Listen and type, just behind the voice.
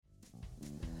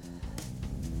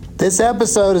This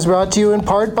episode is brought to you in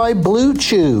part by Blue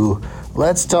Chew.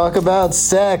 Let's talk about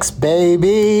sex,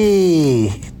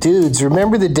 baby. Dudes,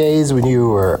 remember the days when you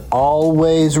were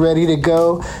always ready to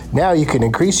go? Now you can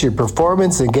increase your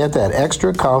performance and get that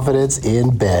extra confidence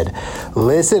in bed.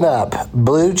 Listen up,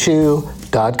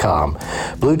 BlueChew.com.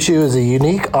 Blue Chew is a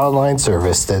unique online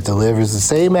service that delivers the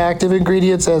same active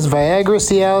ingredients as Viagra,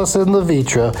 Cialis, and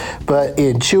Levitra, but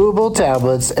in chewable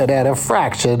tablets and at a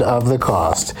fraction of the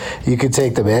cost. You can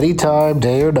take them anytime,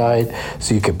 day or night,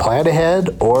 so you can plan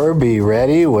ahead or be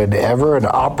ready whenever an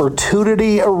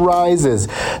opportunity arises.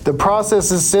 The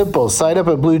process is simple. Sign up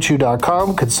at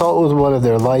BlueChew.com, consult with one of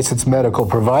their licensed medical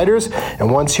providers, and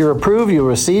once you're approved, you'll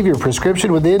receive your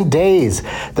prescription within days.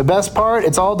 The best part,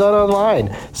 it's all done online,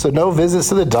 so no visits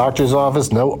to the doctor's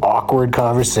office, no awkward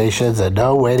conversations, and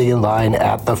no waiting in line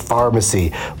at the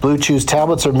pharmacy. Blue Chew's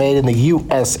tablets are made in the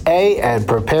USA and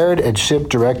prepared and shipped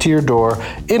direct to your door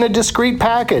in a discreet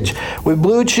package. With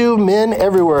Blue Chew, men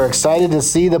everywhere are excited to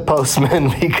see the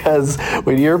postman because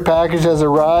when your package has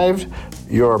arrived,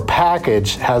 your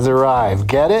package has arrived.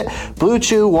 Get it? Blue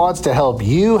Chew wants to help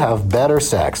you have better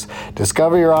sex.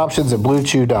 Discover your options at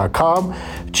BlueChew.com.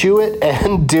 Chew it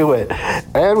and do it.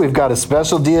 And we've got a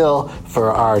special deal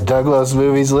for our Doug Loves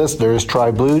Movies listeners.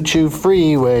 Try Blue Chew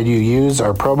free when you use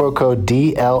our promo code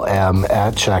DLM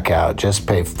at checkout. Just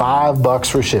pay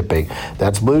 $5 for shipping.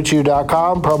 That's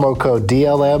BlueChew.com, promo code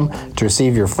DLM to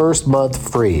receive your first month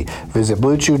free. Visit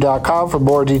BlueChew.com for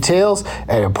more details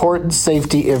and important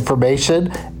safety information.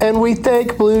 And we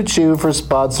thank Blue Chew for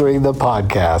sponsoring the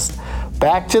podcast.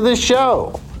 Back to the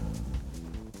show.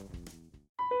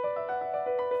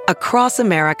 Across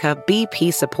America,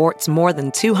 BP supports more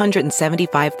than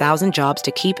 275,000 jobs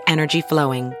to keep energy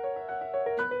flowing.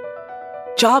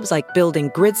 Jobs like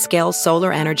building grid-scale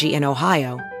solar energy in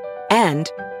Ohio and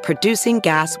producing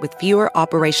gas with fewer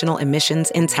operational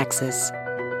emissions in Texas.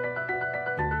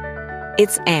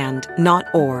 It's and, not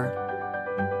or.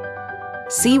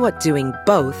 See what doing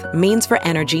both means for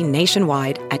energy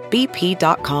nationwide at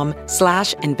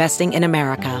bp.com/investing in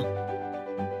America.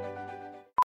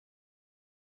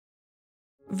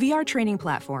 VR training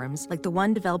platforms, like the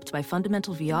one developed by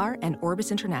Fundamental VR and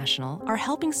Orbis International, are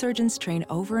helping surgeons train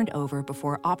over and over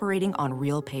before operating on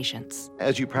real patients.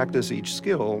 As you practice each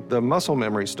skill, the muscle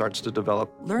memory starts to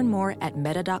develop. Learn more at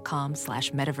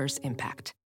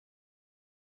meta.com/metaverseimpact.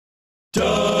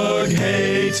 Doug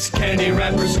hates candy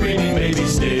wrappers, screaming baby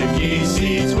sticky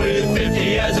seeds with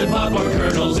 50 acid popcorn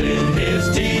kernels in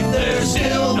his teeth. There's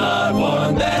still not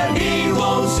one that he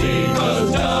won't see,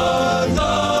 'cause Doug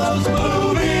loves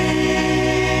movies.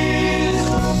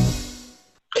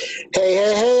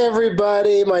 Hey,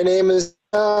 everybody. My name is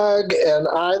Doug, and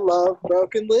I love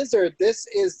Broken Lizard. This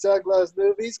is Doug Loves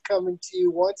Movies coming to you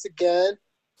once again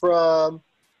from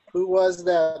Who Was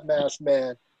That Masked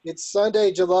Man? It's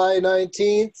Sunday, July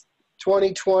 19th,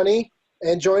 2020,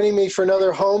 and joining me for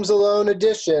another Homes Alone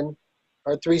edition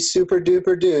are three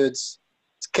super-duper dudes.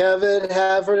 It's Kevin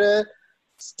Haverton,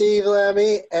 Steve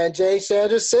Lemmy, and Jay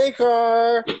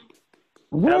Chandrasekhar.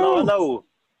 Hello.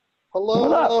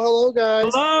 Hello,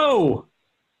 guys. Hello.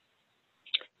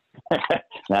 Now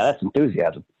that's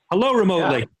enthusiasm. Hello,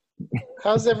 remotely. Yeah.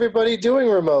 How's everybody doing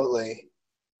remotely?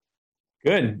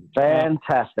 Good.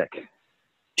 Fantastic.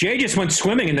 Jay just went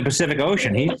swimming in the Pacific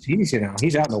Ocean. He's out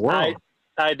in the world.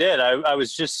 I did. I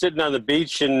was just sitting on the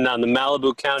beach and on the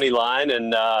Malibu County line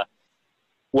and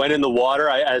went in the water.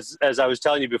 As I was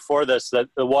telling you before this, that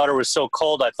the water was so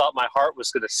cold, I thought my heart was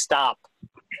going to stop.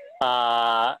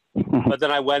 But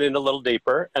then I went in a little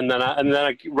deeper, and then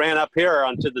I ran up here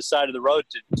onto the side of the road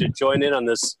to join in on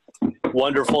this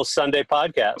wonderful Sunday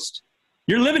podcast.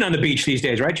 You're living on the beach these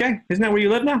days, right, Jay? Isn't that where you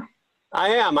live now?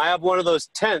 I am. I have one of those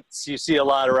tents you see a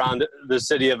lot around the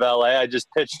city of LA. I just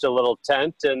pitched a little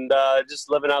tent and just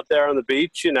living out there on the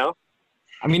beach, you know.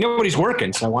 I mean, nobody's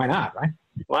working, so why not, right?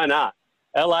 Why not?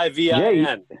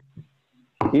 LIVIN.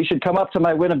 You should come up to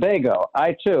my Winnebago.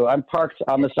 I'm parked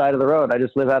on the side of the road. I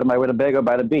just live out of my Winnebago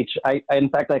by the beach. In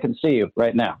fact, I can see you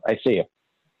right now. I see you.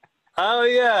 Oh,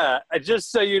 yeah.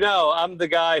 Just so you know, I'm the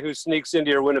guy who sneaks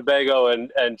into your Winnebago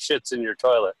and shits in your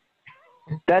toilet.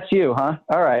 That's you, huh?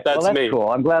 All right. That's that's me. Cool.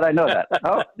 I'm glad I know that.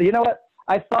 Oh, you know what?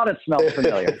 I thought it smelled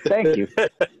familiar. Thank you.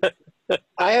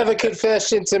 I have a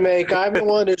confession to make. I'm the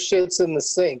one who shits in the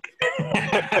sink.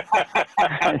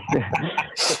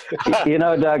 You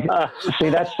know, Doug, see,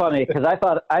 that's funny because I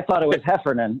thought it was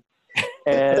Heffernan,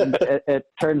 and it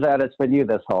turns out it's been you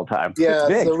this whole time. Yeah,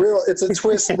 it's a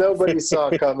twist nobody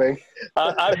saw coming.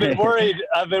 I've been worried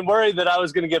that I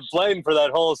was going to get blamed for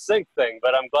that whole sink thing,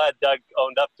 but I'm glad Doug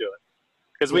owned up to it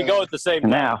because we go at the same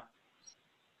time.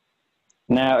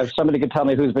 Now, if somebody could tell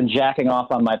me who's been jacking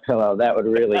off on my pillow, that would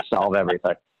really solve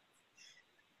everything.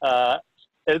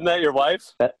 Isn't that your wife?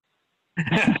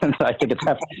 I think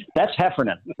that's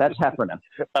Heffernan. That's Heffernan.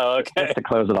 Oh, okay. Just to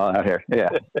close it all out here. Yeah.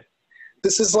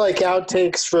 This is like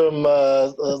outtakes from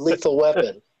Lethal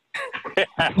Weapon.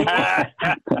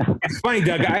 It's funny,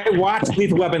 Doug. I watched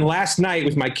Lethal Weapon last night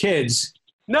with my kids.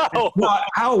 No.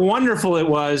 How wonderful it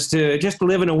was to just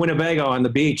live in a Winnebago on the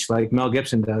beach like Mel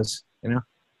Gibson does, you know?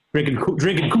 Drinking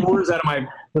Coors out of my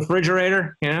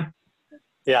refrigerator, you know?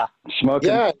 Yeah. Smoking.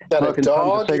 Yeah, he's got a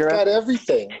dog. He's got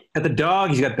everything. Got the dog.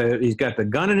 He's got the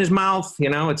gun in his mouth. You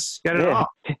know, it's got it all.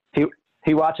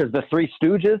 He watches the Three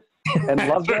Stooges and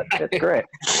loves it. It's great.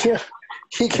 Yeah,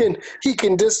 he can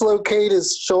dislocate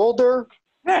his shoulder.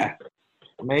 Yeah,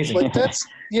 amazing. Like that's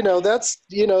you're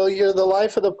the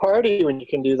life of the party when you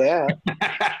can do that.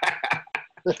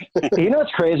 You know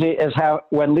what's crazy is how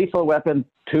when Lethal Weapon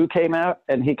 2 came out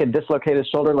and he could dislocate his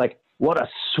shoulder, like what a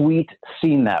sweet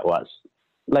scene that was.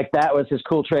 Like that was his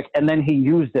cool trick, and then he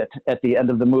used it at the end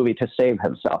of the movie to save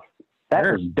himself. That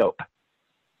was dope.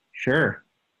 Sure.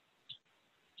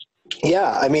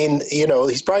 Yeah, I mean,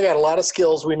 he's probably got a lot of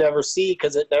skills we never see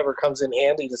because it never comes in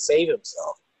handy to save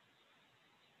himself.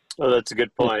 Oh, that's a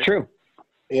good point. It's true.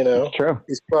 It's true.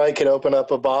 He's probably could open up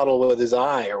a bottle with his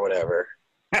eye or whatever.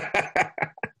 That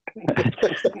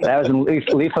was in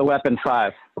Lethal Weapon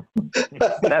 5.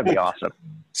 That'd be awesome.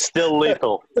 Still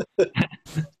lethal.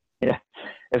 Yeah.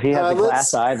 If he has a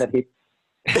glass eye that he...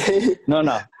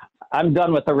 No. I'm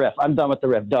done with the riff.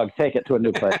 Doug, take it to a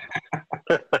new place.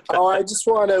 I just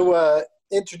want to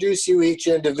introduce you each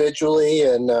individually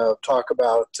and talk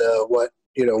about what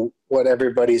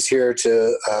everybody's here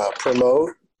to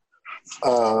promote.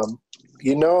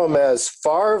 You know him as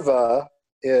Farva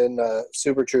in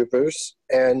Super Troopers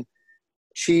and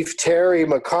Chief Terry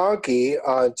McConkey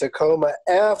on Tacoma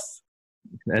F.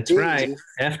 That's right.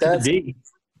 F to the D.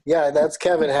 Yeah, that's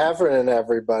Kevin Heffernan and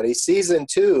everybody. Season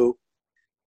 2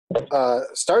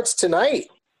 starts tonight.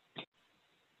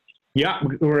 Yeah,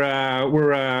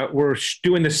 we're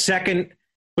doing the second.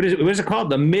 What is it called?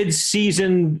 The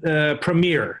mid-season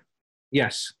premiere.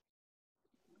 Yes.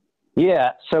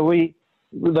 Yeah. So we've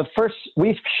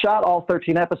shot all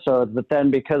 13 episodes, but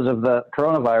then because of the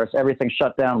coronavirus, everything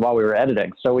shut down while we were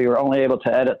editing. So we were only able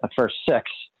to edit the first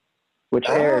 6, which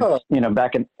aired,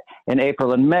 back in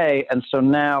April and May. And so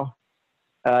now,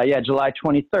 July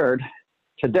 23rd,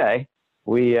 today,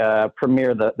 we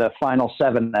premiere the final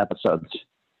 7 episodes.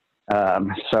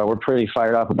 So we're pretty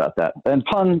fired up about that. And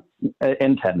pun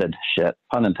intended.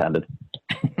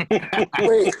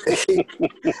 Wait,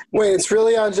 it's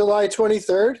really on July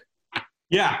 23rd?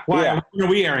 Yeah. Why? Yeah. When are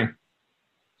we airing?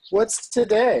 What's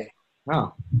today?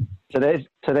 Oh. Today's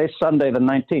Sunday the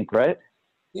 19th, right?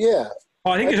 Yeah.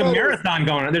 Oh, I think there's a marathon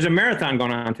going on. There's a marathon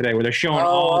going on today where they're showing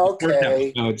all the first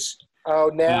episodes.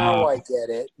 Oh, now I get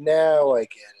it.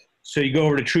 So you go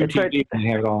over to True TV and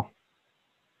have it all.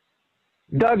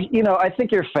 Doug, I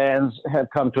think your fans have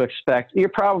come to expect you're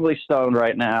probably stoned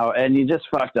right now and you just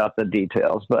fucked up the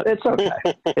details, but it's okay.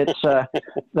 It's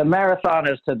the marathon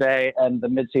is today and the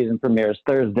mid-season premiere is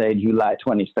Thursday, July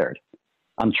 23rd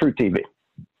on True TV.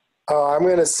 Oh, I'm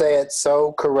going to say it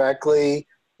so correctly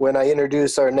when I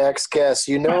introduce our next guest.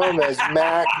 You know him as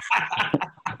Mac.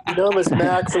 You know him as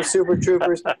Mac from Super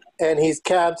Troopers, and he's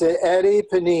Captain Eddie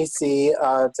Panisi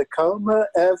on Tacoma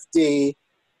FD,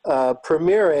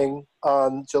 premiering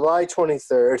on July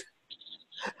 23rd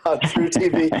on True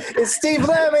TV. It's Steve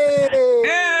Lemmy!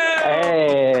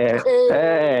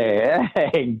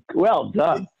 Hey. Well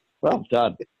done.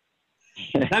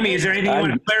 Lemmy, is there anything you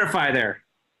want to clarify there?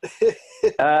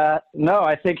 No,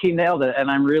 I think he nailed it,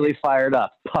 and I'm really fired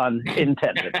up. Pun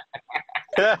intended.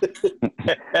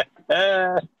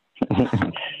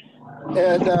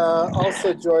 And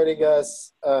also joining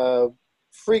us,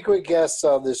 frequent guests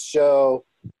on this show,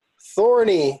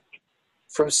 Thorny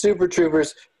from Super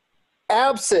Troopers,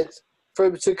 absent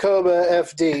from Tacoma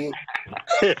FD.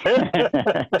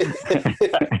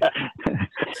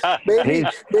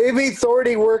 maybe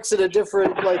Thorny works in a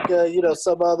different,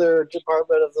 some other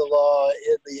department of the law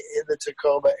in the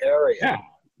Tacoma area. Yeah.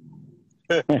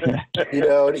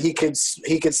 He could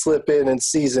slip in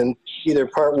season either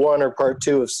part 1 or part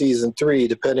 2 of season 3,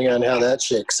 depending on how that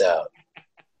shakes out.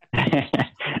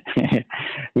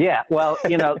 Yeah, well,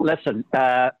 listen,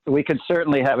 we could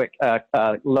certainly have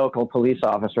a local police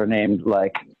officer named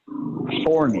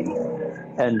Thorny,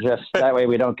 and just that way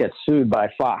we don't get sued by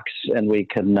Fox, and we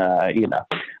can,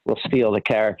 we'll steal the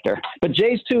character. But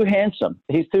Jay's too handsome.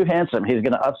 He's too handsome. He's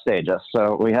going to upstage us,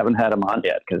 so we haven't had him on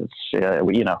yet because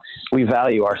we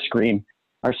value our screen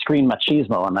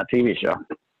machismo on that TV show.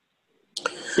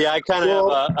 Yeah, I kind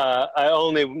of I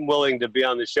only willing to be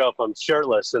on the show if I'm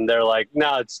shirtless, and they're like,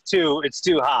 no, it's too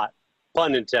hot.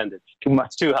 Pun intended. Too much.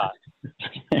 It's too hot.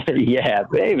 Yeah,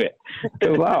 baby.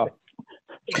 Wow.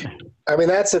 I mean,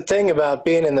 that's the thing about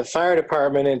being in the fire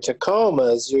department in Tacoma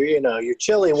is you're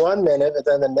chilly one minute, but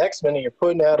then the next minute you're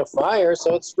putting out a fire,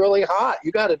 so it's really hot.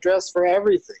 You got to dress for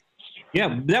everything.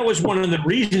 Yeah, that was one of the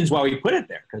reasons why we put it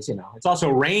there, because it's also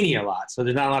rainy a lot, so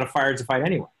there's not a lot of fires to fight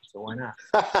anyway. So why not?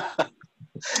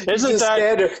 You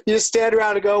just stand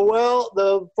around and go, well,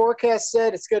 the forecast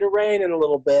said it's going to rain in a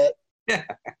little bit,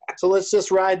 so let's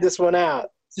just ride this one out.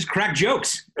 Just crack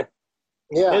jokes.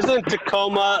 Yeah. Isn't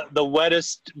Tacoma the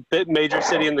wettest major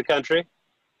city in the country?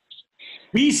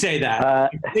 We say that. I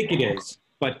think it is,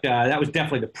 but that was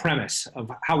definitely the premise of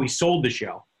how we sold the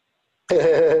show.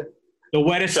 The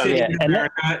wettest city in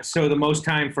America, so the most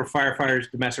time for firefighters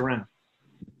to mess around.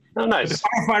 Oh, nice. The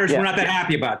firefighters were not that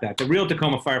happy about that. The real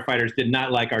Tacoma firefighters did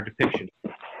not like our depiction.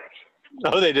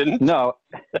 No, they didn't. No.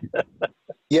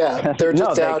 Yeah, they're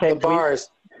just out in the bars.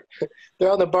 They're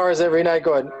on the bars every night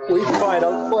going, we fight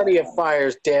plenty of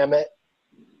fires, damn it.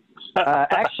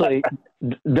 Actually,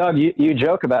 Doug, you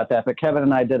joke about that, but Kevin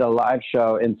and I did a live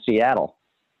show in Seattle.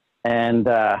 And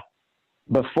after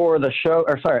the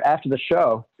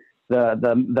show,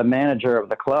 the manager of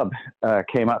the club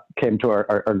came to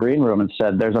our green room and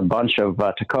said, there's a bunch of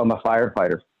Tacoma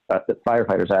firefighters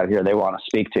out here. They want to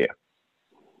speak to you.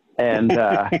 And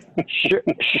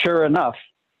sure enough,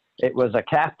 it was a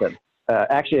captain,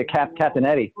 Captain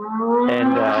Eddie.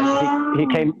 And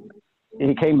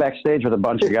he came backstage with a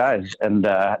bunch of guys, and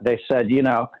they said,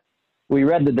 we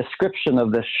read the description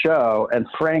of this show, and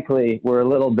frankly, we're a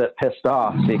little bit pissed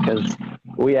off because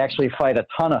we actually fight a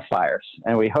ton of fires,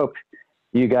 and we hope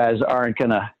you guys aren't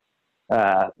going to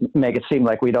make it seem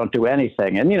like we don't do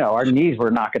anything. And, our knees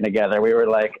were knocking together. We were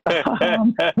like,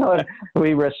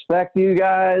 we respect you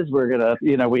guys. We're going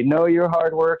to, we know you're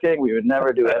hardworking. We would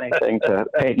never do anything to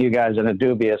paint you guys in a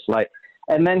dubious light.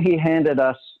 And then he handed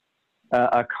us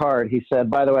a card. He said,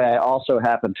 by the way, I also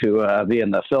happen to be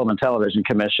in the Film and Television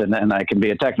Commission, and I can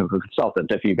be a technical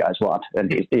consultant if you guys want. And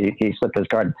he slipped his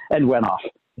card and went off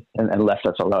and left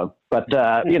us alone. But,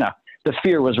 the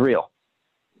fear was real.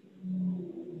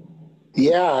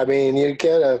 Yeah, I mean, you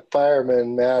get a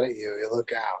fireman mad at you, you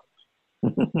look out.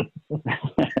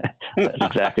 That's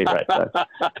exactly right.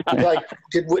 Like,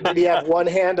 did he have one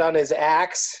hand on his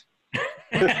axe?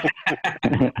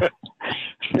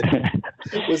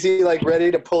 Was he like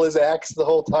ready to pull his axe the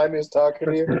whole time he was talking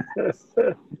to you?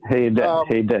 He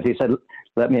did. He said,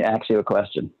 let me ask you a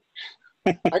question.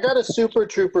 I got a Super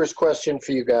Troopers question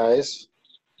for you guys.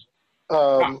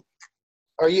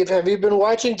 Have you been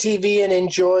watching TV and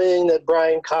enjoying that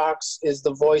Brian Cox is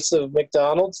the voice of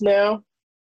McDonald's now?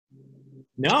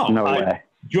 No way.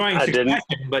 Enjoying Succession,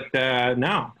 but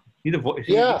no. Is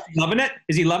he loving it?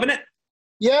 Is he loving it?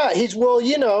 Yeah, he's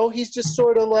just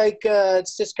sort of like,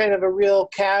 it's just kind of a real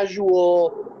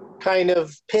casual kind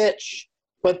of pitch.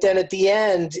 But then at the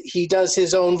end, he does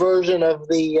his own version of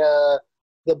the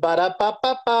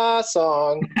ba-da-ba-ba-ba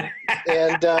song.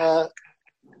 And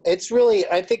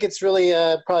I think it's really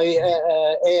probably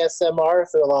ASMR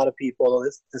for a lot of people,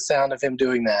 the sound of him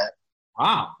doing that.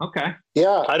 Wow, okay.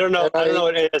 Yeah. I don't know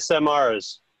what ASMR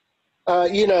is.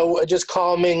 Just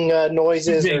calming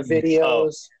noises or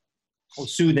videos.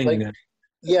 Soothing.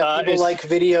 Yeah, people like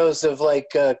videos of like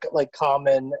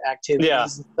common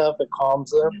activities and stuff. It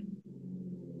calms them.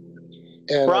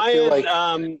 And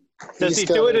Brian, does he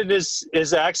do it in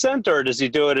his accent, or does he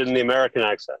do it in the American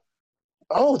accent?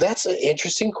 Oh, that's an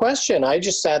interesting question. I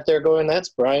just sat there going, that's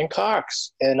Brian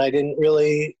Cox. And I didn't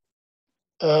really,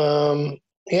 I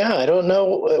don't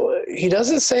know. He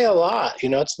doesn't say a lot.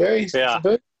 It's it's a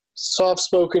very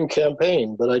soft-spoken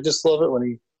campaign, but I just love it when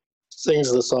he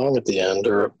sings the song at the end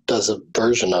or does a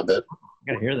version of it.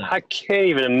 I gotta hear that. I can't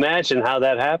even imagine how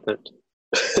that happened.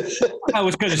 That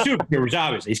was because of Super Troopers,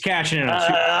 obviously. He's cashing in on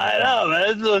Super Troopers. I know,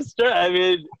 man. I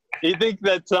mean, you think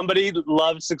that somebody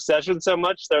loves Succession so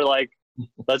much, they're like,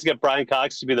 let's get Brian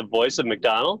Cox to be the voice of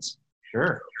McDonald's?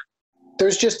 Sure.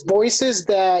 There's just voices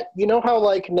that, how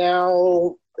like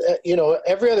now,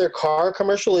 every other car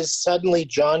commercial is suddenly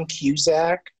John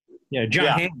Cusack. Yeah,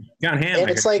 John Hamm. And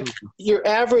it's like your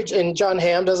average, and John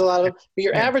Hamm does a lot of them, but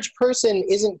your average person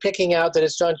isn't picking out that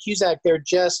it's John Cusack. They're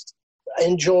just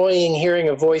enjoying hearing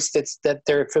a voice that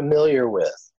they're familiar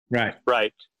with. Right.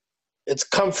 Right. It's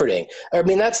comforting. I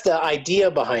mean, that's the idea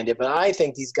behind it, but I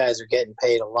think these guys are getting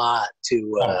paid a lot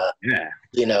to,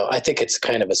 I think it's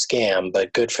kind of a scam,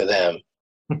 but good for them.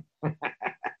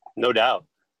 No doubt.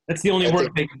 That's the only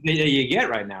work that you get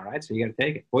right now, right? So you got to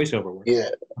take it. Voiceover work. Yeah,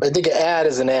 I think an ad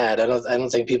is an ad. I don't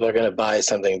think people are going to buy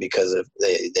something because of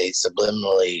they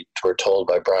subliminally were told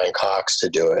by Brian Cox to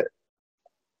do it.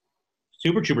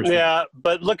 Super Troopers. Yeah,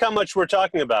 but look how much we're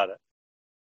talking about it.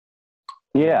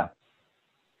 Yeah,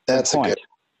 that's a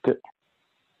good.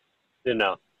 You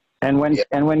know. And when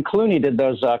Clooney did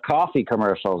those coffee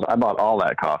commercials, I bought all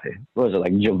that coffee. What was it,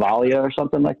 like Javalia or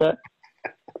something like that?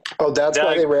 Oh, that's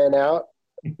why they ran out?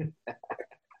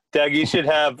 Doug, you should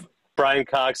have Brian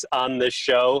Cox on this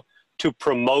show to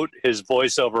promote his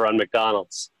voiceover on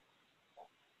McDonald's.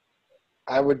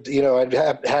 I would, I'd be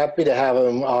happy to have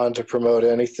him on to promote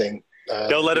anything.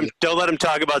 Don't let him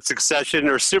talk about Succession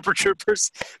or Super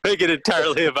Troopers. Make it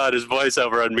entirely about his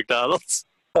voiceover on McDonald's.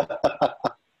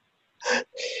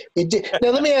 Now,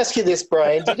 let me ask you this,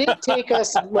 Brian. Did it take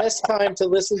us less time to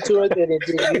listen to it than it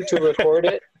did you to record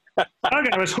it?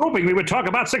 I was hoping we would talk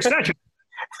about Succession.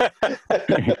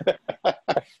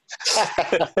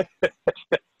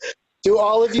 Do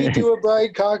all of you do a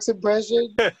Brian Cox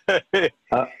impression?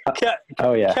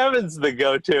 Oh, yeah. Kevin's the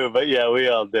go-to, but yeah, we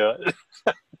all do it.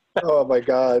 Oh, my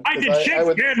God. I did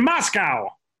Shakespeare in Moscow.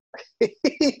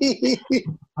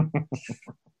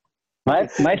 My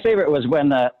favorite was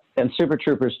when in Super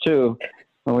Troopers 2,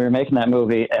 when we were making that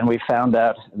movie and we found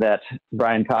out that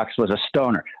Brian Cox was a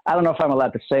stoner. I don't know if I'm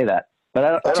allowed to say that, but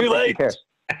I don't think he cares.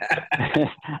 I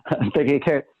don't think he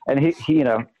cared. And he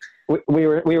we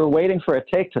were waiting for a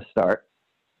take to start,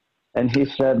 and he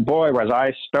said, "Boy, was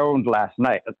I stoned last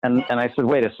night." And I said,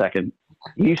 "Wait a second,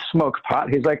 you smoke pot?"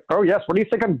 He's like, "Oh yes. What do you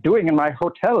think I'm doing in my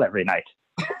hotel every night?"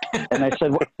 And I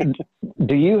said,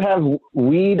 "Do you have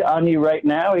weed on you right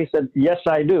now?" He said, "Yes,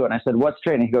 I do." And I said, "What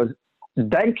strain?" He goes,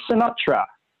 "Dank Sinatra."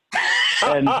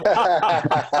 And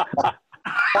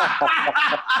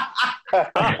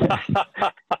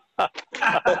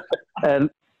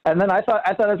then I thought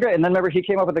it was great. And then remember, he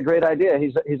came up with a great idea.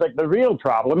 He's like, "The real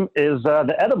problem is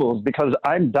the edibles, because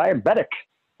I'm diabetic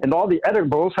and all the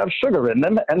edibles have sugar in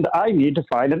them, and I need to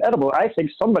find an edible. I think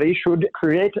somebody should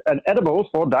create an edible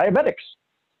for diabetics."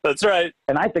 That's right.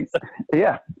 And I think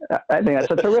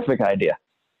that's a terrific idea.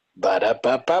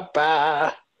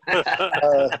 Ba-da-ba-ba-ba.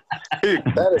 That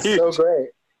is so great.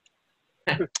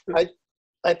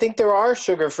 I think there are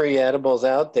sugar-free edibles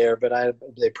out there, but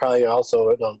they probably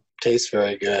also don't taste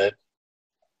very good.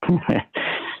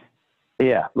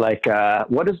 Yeah, like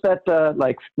what is that?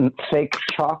 Like fake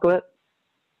chocolate?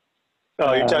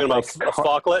 Oh, you're talking about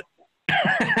Fauclet?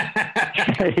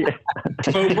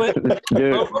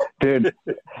 Dude,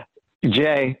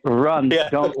 Jay, run! Yeah.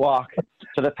 Don't walk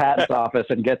to the patent's office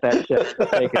and get that shit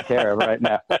taken care of right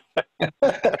now.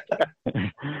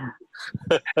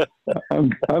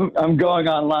 I'm going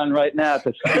online right now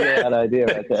to steal that idea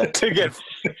right there.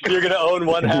 You're going to own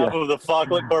one half of the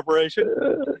Fauclet Corporation?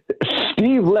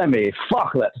 Steve Lemmy,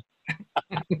 Fauclet.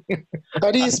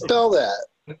 How do you spell that?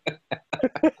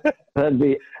 That'd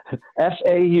be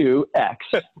FAUXOLATE.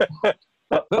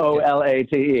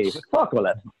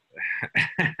 Fauclet.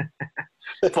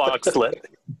 Foxlet.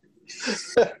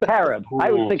 Carob.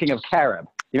 I was thinking of carob.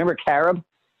 You remember carob?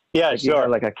 Yeah, like, sure.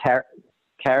 Like a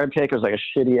carob cake was like a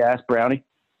shitty ass brownie.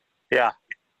 Yeah.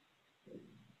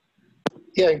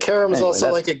 Yeah, and carob is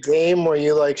also like a game where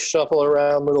you like shuffle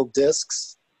around little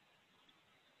discs.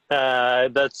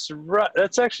 That's right.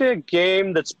 That's actually a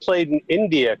game that's played in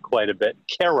India quite a bit.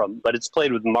 Carom, but it's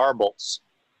played with marbles.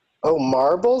 Oh,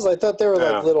 marbles? I thought they were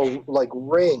like little like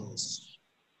rings.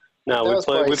 No, that was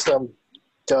probably some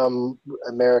dumb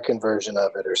American version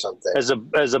of it or something. As a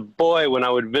boy, when I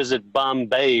would visit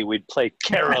Bombay, we'd play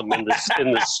carom in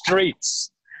the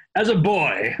streets. As a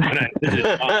boy, when I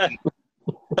visited Bombay.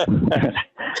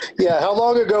 Yeah, how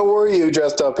long ago were you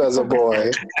dressed up as a boy?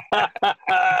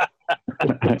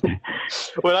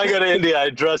 When I go to India, I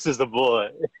dress as a boy.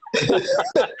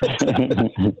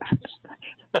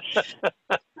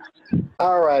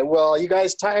 All right. Well, you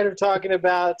guys tired of talking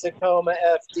about Tacoma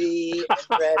FD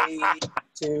and ready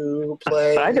to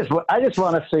play? I just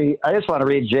want to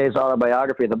read Jay's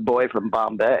autobiography, The Boy from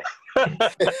Bombay. That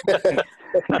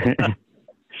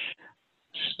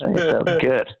was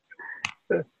good.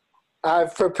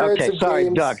 I've prepared some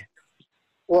games. Doug.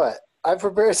 What? I've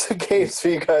prepared some games for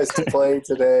you guys to play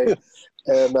today.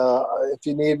 And if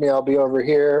you need me, I'll be over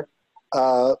here.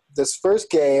 This first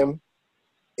game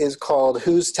is called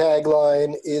Whose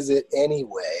Tagline Is It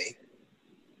Anyway?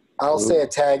 I'll say a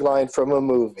tagline from a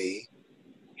movie,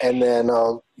 and then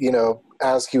I'll,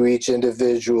 ask you each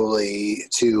individually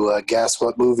to guess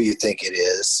what movie you think it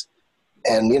is.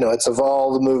 And, it's of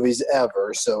all the movies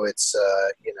ever, so it's,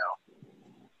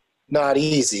 not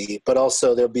easy, but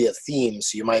also there'll be a theme,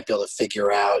 so you might be able to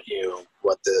figure out,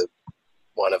 what the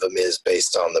one of them is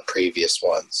based on the previous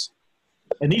ones.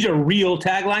 And these are real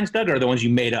taglines, Doug, or are the ones you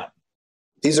made up?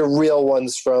 These are real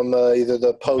ones from either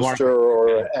the poster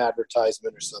or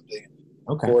advertisement or something,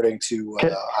 according to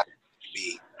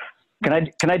IMDb.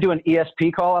 Can I do an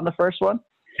ESP call on the first one?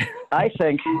 I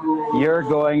think you're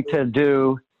going to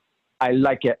do I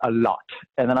like it a lot.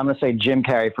 And then I'm going to say Jim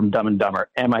Carrey from Dumb and Dumber.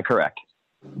 Am I correct?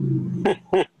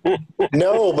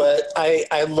 No, but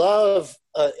I love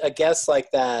a guess like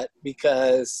that,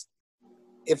 because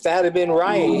if that had been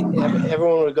right,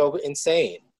 everyone would go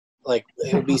insane. Like,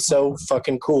 it would be so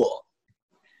fucking cool.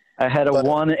 I had a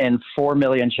 1 in 4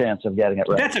 million chance of getting it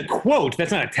right. That's a quote.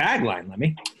 That's not a tagline,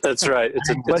 Lemmy. That's right. It's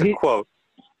a quote.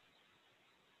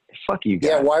 Fuck you guys.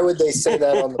 Yeah, why would they say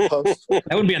that on the post? That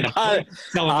would be on the post.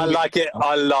 I like it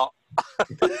a lot.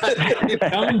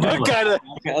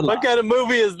 What kind of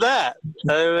movie is that?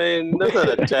 I mean, that's not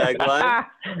a tagline.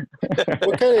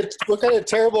 What kind of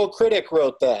terrible critic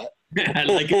wrote that? I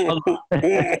like it a lot.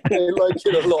 I like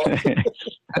it a lot.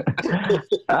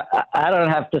 I don't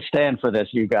have to stand for this,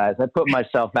 you guys. I put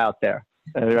myself out there.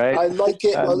 All right? I like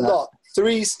it a lot.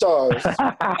 3 stars.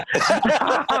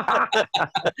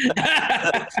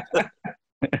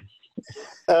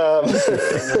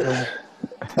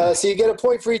 So you get a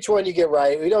point for each one you get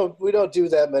right. We don't do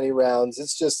that many rounds.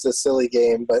 It's just a silly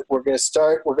game, but we're going to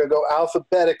start. We're going to go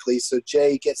alphabetically, so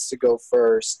Jay gets to go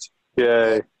first.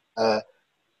 Yay.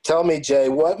 Tell me, Jay,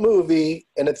 what movie?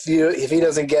 And if he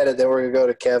doesn't get it, then we're going to go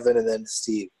to Kevin and then to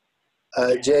Steve.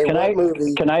 Jay,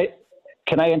 movie? Can I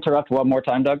interrupt one more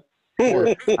time, Doug?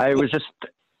 Sure. I was just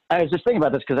thinking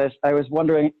about this because I was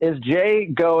wondering, is Jay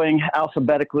going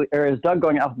alphabetically, or is Doug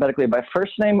going alphabetically by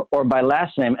first name or by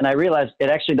last name? And I realized it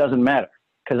actually doesn't matter,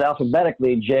 because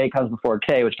alphabetically J comes before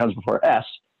K, which comes before S.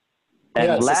 And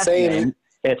yeah, it's last the same name,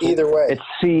 it's, either way. It's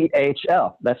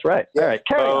CHL. That's right. Yeah. All right,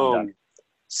 carry on, Doug.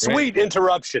 Sweet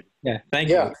interruption. Yeah, thank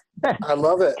you. I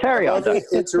love it. Carry on.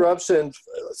 Interruption,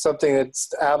 something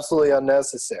that's absolutely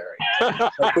unnecessary.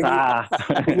 Like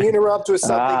when you interrupt with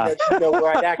something that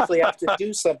where I'd actually have to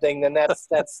do something, then that's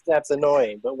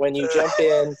annoying. But when you jump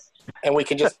in and we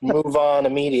can just move on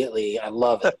immediately, I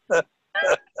love it.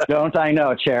 Don't I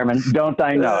know, Chairman? Don't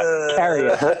I know it? Carry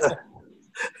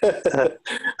it.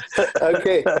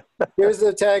 Okay, here's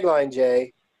the tagline,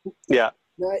 Jay. Yeah.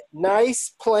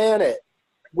 Nice planet.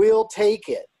 We'll take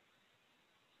it.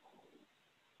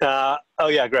 Oh,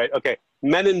 yeah, great. Okay.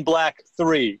 Men in Black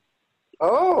 3.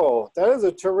 Oh, that is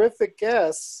a terrific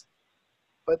guess,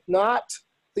 but not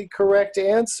the correct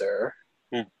answer.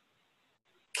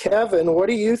 Kevin, what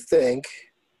do you think?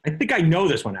 I think I know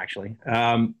this one, actually.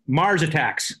 Mars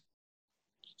Attacks.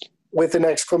 With an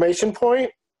exclamation point?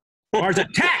 Mars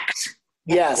Attacks!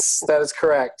 Yes, that is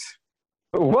correct.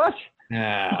 What?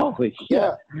 Holy shit.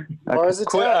 Yeah. Mars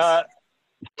Attacks.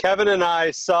 Kevin and I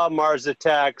saw Mars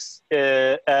Attacks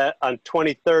on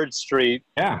 23rd Street.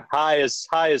 Yeah. High as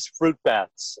fruit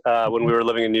bats when we were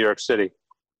living in New York City.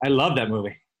 I love that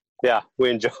movie. Yeah, we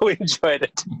enjoyed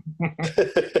it. What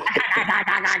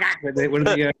do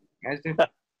the guys do?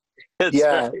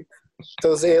 Yeah. Right.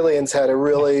 Those aliens had a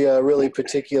really, really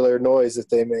particular noise that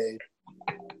they made.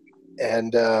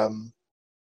 And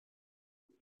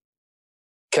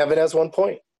Kevin has 1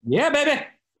 point. Yeah, baby.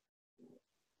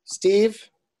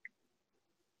 Steve?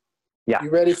 Yeah.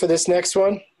 You ready for this next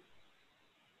one?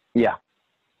 Yeah.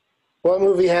 What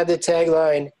movie had the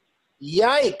tagline,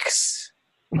 "Yikes,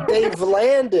 they've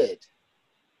landed"?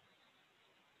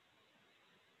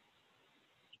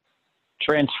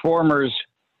 Transformers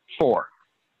 4.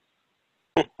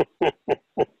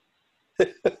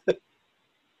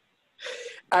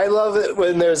 I love it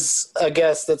when there's a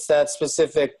guest that's that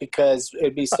specific, because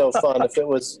it'd be so fun if it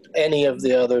was any of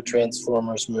the other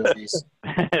Transformers movies.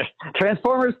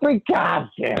 Transformers 3? God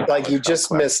damn. Like, you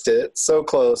just missed it. So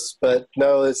close. But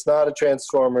no, it's not a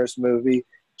Transformers movie.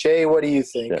 Jay, what do you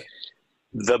think?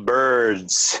 The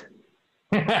Birds.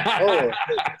 Oh.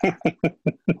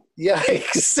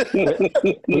 Yikes.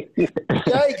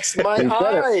 Yikes, my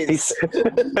eyes.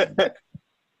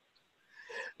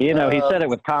 You know, he said it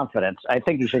with confidence. I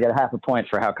think he should get half a point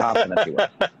for how confident he was.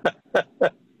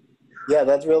 Yeah,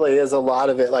 that really is a lot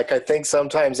of it. Like, I think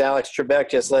sometimes Alex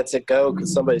Trebek just lets it go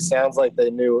because somebody sounds like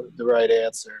they knew the right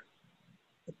answer.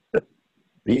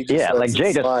 Yeah, like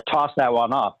Jay just tossed that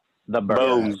one off. The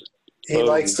Birds. He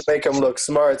likes to make them look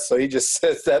smart, so he just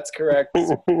says that's correct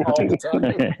all the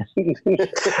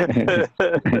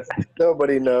time.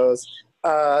 Nobody knows.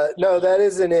 No, that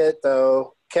isn't it,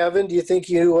 though. Kevin, do you think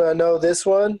you know this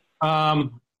one?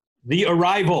 The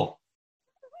Arrival.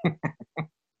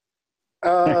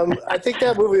 I think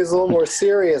that movie was a little more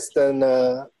serious than.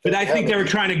 But I think they were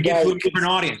trying to get to a different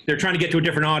audience. They're trying to get to a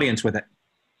different audience with it.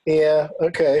 Yeah.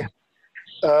 Okay.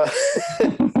 They're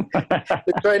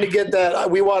trying to get that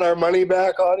 "we want our money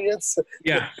back" audience.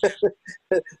 Yeah.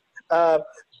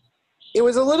 It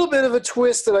was a little bit of a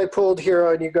twist that I pulled here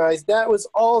on you guys. That was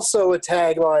also a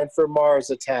tagline for Mars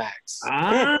Attacks.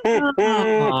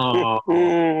 Oh.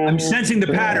 I'm sensing the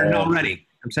pattern already.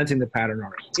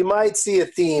 You might see a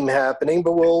theme happening,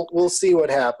 but we'll see what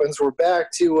happens. We're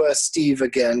back to Steve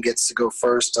again. Gets to go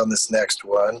first on this next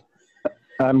one.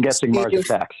 I'm guessing Mars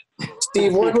Attacks.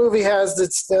 Steve, what movie has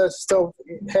this? So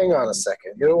hang on a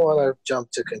second. You don't want to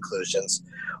jump to conclusions.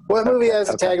 What movie has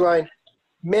a tagline?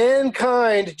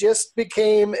 Mankind just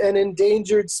became an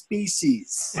endangered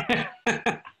species.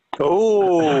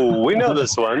 Oh, we know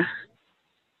this one.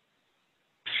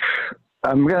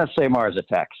 I'm going to say Mars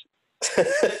Attacks.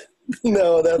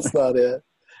 No, that's not it.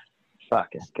 Fuck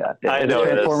it. God damn. I know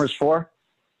Transformers 4?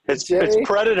 It's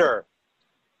Predator.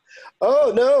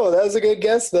 Oh, no. That was a good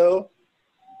guess, though.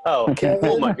 Oh,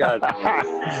 oh my God.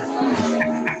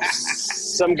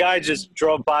 Some guy just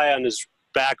drove by on his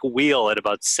back wheel at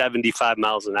about 75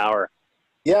 miles an hour.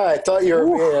 Yeah, I thought you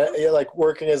were you're like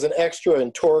working as an extra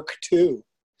in Torque 2.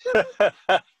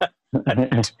 That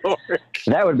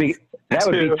would be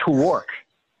Torque.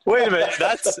 Wait a minute,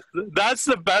 that's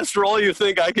the best role you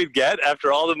think I could get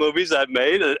after all the movies I've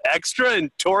made? An extra in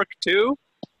Torque 2?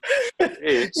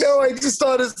 No, I just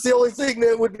thought it's the only thing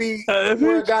that would be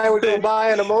where a guy would go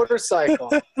by on a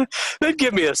motorcycle. They'd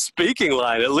give me a speaking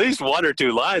line, at least one or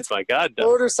two lines, my God. No.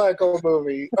 Motorcycle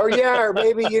movie. Or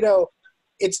maybe,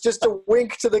 it's just a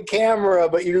wink to the camera,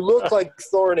 but you look like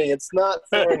Thorny. It's not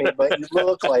Thorny, but you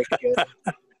look like it.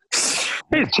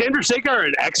 Hey, is Chandrasekhar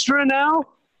an extra now?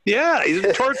 Yeah, he's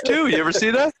in Torque 2. You ever see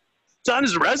that? It's on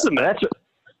his resume.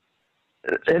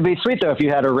 It'd be sweet, though, if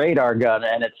you had a radar gun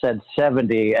and it said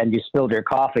 70 and you spilled your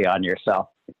coffee on yourself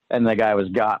and the guy was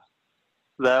gone.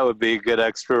 That would be a good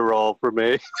extra role for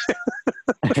me.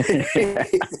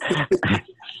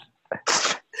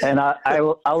 And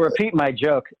I'll repeat my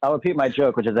joke. Which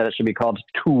is that it should be called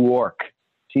Twork.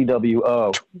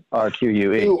 TWORQUE.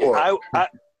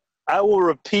 I will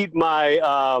repeat my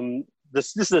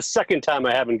this is the second time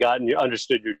I haven't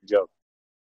understood your joke.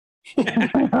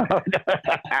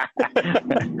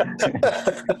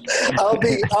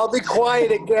 I'll be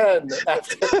quiet again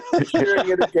after hearing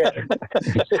it again.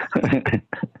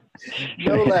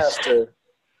 No laughter.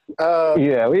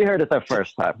 Yeah, we heard it the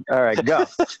first time. All right, go.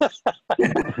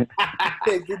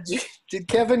 Did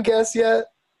Kevin guess yet?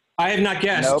 I have not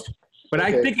guessed. Nope. But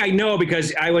okay. I think I know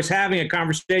because I was having a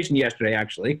conversation yesterday,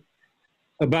 actually,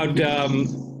 about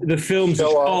the films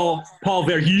of Paul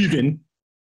Verhoeven.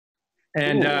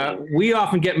 And we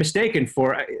often get mistaken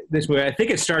for this movie. I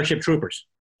think it's Starship Troopers.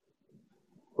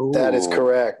 Ooh. That is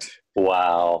correct.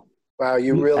 Wow,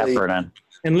 you really...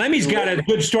 And Lemmy's got a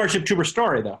good Starship Trooper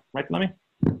story, though. Right, Lemmy?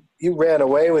 You ran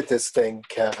away with this thing,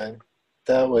 Kevin.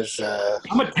 That was...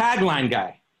 I'm a tagline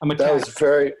guy. That was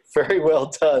very, very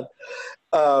well done.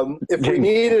 If we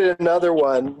needed another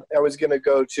one, I was going to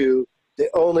go to The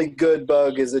Only Good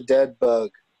Bug is a Dead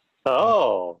Bug.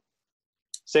 Oh.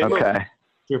 Same okay. Movie.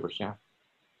 Troopers, yeah.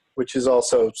 Which is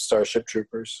also Starship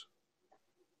Troopers.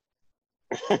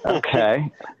 Okay.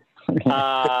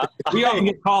 We often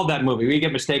get called that movie. We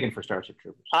get mistaken for Starship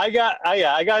Troopers. I got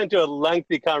into a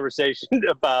lengthy conversation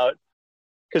about,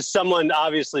 because someone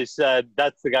obviously said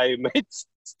that's the guy who made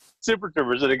Super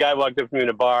Troopers, and a guy walked up to me in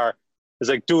a bar. He's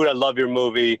like, "Dude, I love your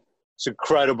movie. It's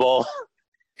incredible."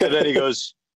 And then he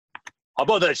goes, "How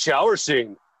about that shower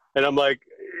scene?" And I'm like,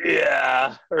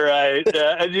 "Yeah, right."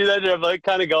 And then I'm like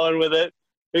kind of going with it.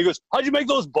 And he goes, "How'd you make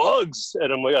those bugs?"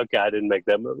 And I'm like, "Okay, I didn't make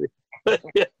that movie."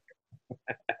 Yeah.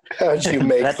 How'd you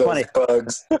make That's those funny.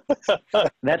 bugs?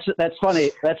 That's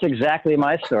funny. That's exactly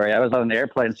my story. I was on an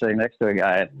airplane sitting next to a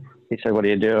guy. And he said, "What do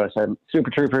you do?" I said,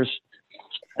 "Super Troopers."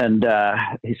 And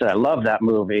he said, "I love that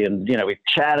movie." And, we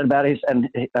chatted about it. And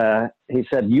he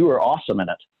said, "You were awesome in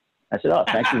it." I said, "Oh,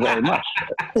 thank you very much."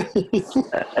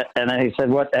 And then he said,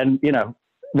 "What?" And,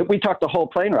 we talked the whole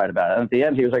plane ride about it. And at the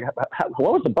end, he was like,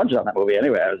 "What was the budget on that movie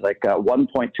anyway?" I was like,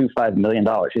 $1.25 million.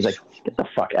 He's like, "Get the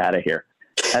fuck out of here."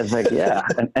 I was like, "Yeah."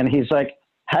 And he's like,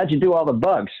 "How'd you do all the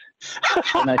bugs?"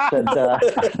 And I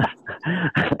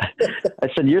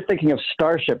said, "You're thinking of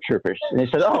Starship Troopers." And he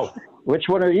said, "Oh, which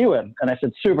one are you in?" And I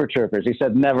said, "Super Troopers." He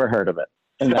said, "Never heard of it."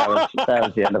 And that was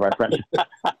the end of our friendship.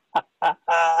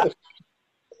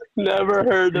 Never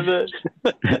heard of it.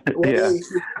 Well,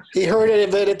 he heard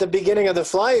of it at the beginning of the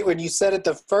flight when you said it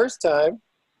the first time.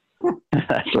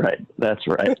 That's right.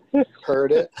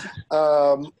 Heard it.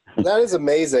 That is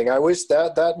amazing. I wish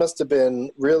that must have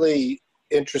been really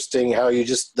interesting how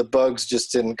the bugs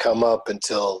just didn't come up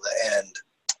until the end.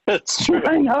 That's true.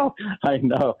 I know.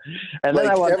 And then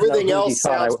like everything else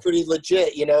sounds pretty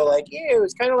legit, you know, like, yeah, it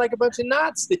was kind of like a bunch of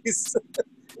Nazis.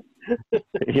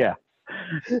 Yeah.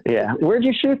 Where'd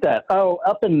you shoot that? Oh,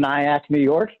 up in Nyack, New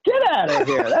York. Get out of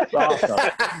here. That's awesome.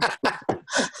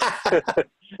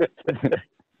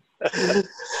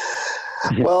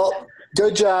 Well,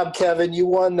 good job, Kevin. You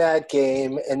won that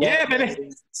game. And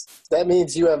that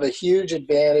means you have a huge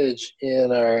advantage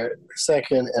in our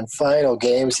second and final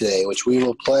game today, which we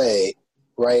will play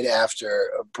right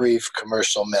after a brief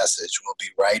commercial message. We'll be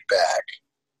right back.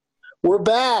 We're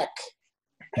back.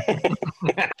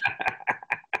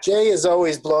 Jay is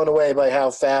always blown away by how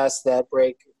fast that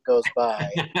break goes by.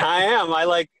 I am.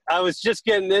 I was just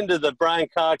getting into the Brian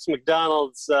Cox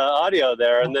McDonald's audio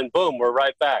there, and then boom, we're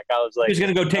right back. I was like, he's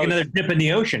going to go take another dip in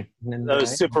the ocean. That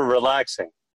was super relaxing.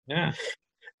 Yeah.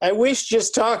 I wish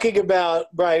just talking about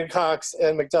Brian Cox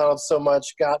and McDonald's so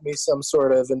much got me some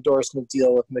sort of endorsement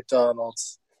deal with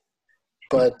McDonald's.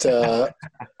 But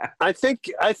I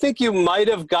think you might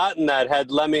have gotten that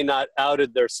had Lemmy not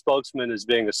outed their spokesman as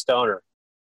being a stoner.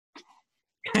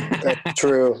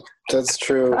 That's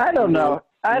true. I don't know,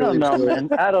 man.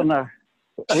 I don't know.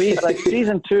 We like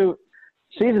season two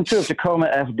of Tacoma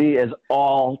FD is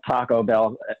all Taco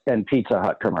Bell and Pizza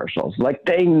Hut commercials. Like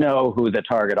they know who the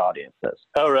target audience is.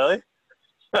 Oh, really?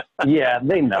 Yeah,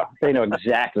 they know. They know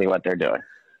exactly what they're doing.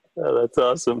 Oh, that's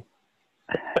awesome.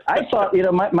 I thought,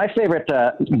 my favorite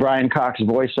Brian Cox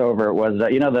voiceover was,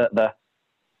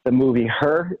 the movie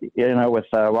Her, with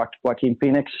Joaquin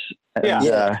Phoenix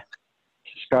and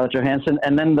Scarlett Johansson,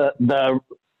 and then the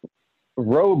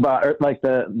robot, or like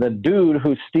the dude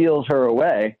who steals her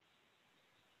away,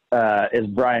 is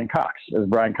Brian Cox.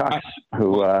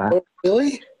 Who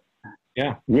really?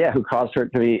 Yeah, who caused her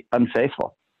to be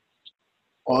unfaithful.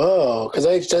 Whoa,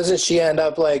 because doesn't she end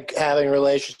up like having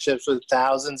relationships with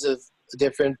thousands of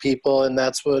different people, and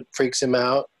that's what freaks him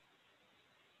out?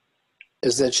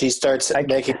 Is that she starts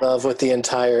making love with the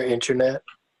entire internet?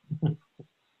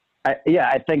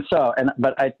 I think so.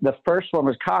 But the first one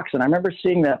was Cox, and I remember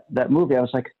seeing that movie. I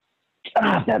was like,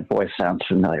 that voice sounds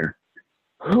familiar.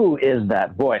 Who is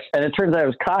that voice? And it turns out it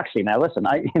was Coxie. Now listen,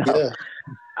 I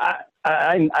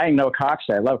know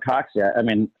Coxie. I love Coxie. I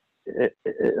mean,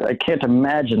 I can't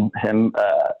imagine him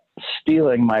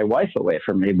stealing my wife away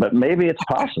from me, but maybe it's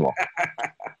possible.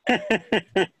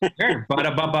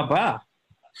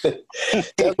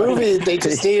 That movie, they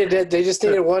just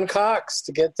needed one Cox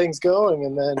to get things going,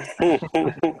 and then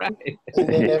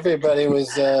everybody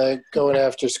was going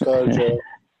after ScarJo.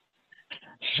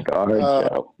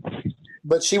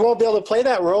 But she won't be able to play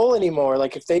that role anymore.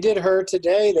 Like if they did Her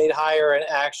today, they'd hire an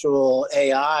actual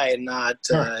AI and not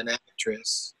an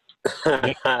actress.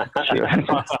 They'd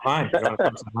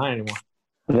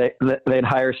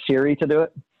hire Siri to do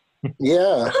it.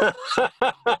 Yeah.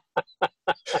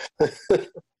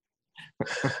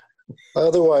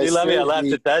 Otherwise, you let me. I laughed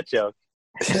at that joke.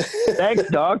 Thanks,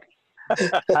 dog.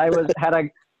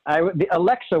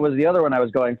 Alexa was the other one I was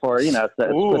going for. It's a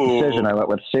split decision. I went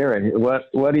with Siri.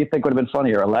 What do you think would have been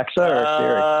funnier, Alexa or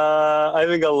Siri? I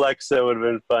think Alexa would have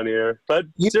been funnier, but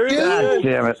Siri. God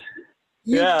damn it.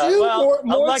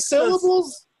 More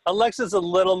syllables. Alexa's a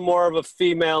little more of a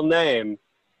female name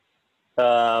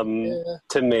to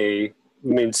me. I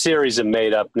mean, Siri's a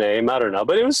made-up name. I don't know,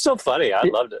 but it was still funny. I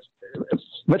loved it.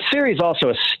 But Siri's also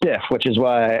a stiff, which is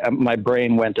why my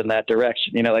brain went in that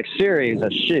direction. Like Siri's a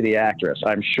shitty actress,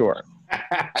 I'm sure.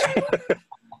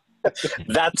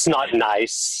 That's not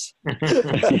nice.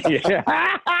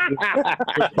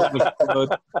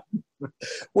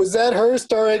 Was that her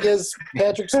starring as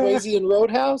Patrick Swayze in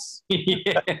Roadhouse?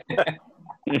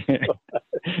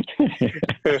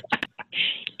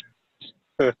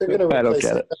 I don't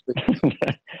get it.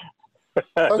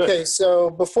 Okay, so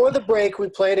before the break, we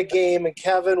played a game, and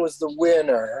Kevin was the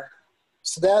winner.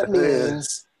 So that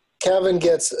means Kevin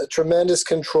gets a tremendous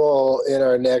control in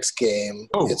our next game.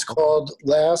 Oh. It's called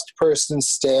Last Person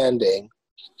Standing.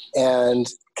 And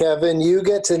Kevin, you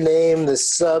get to name the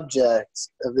subject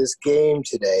of this game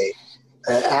today,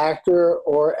 an actor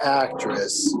or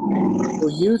actress who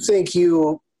you think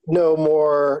you know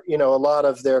more, a lot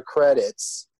of their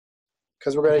credits.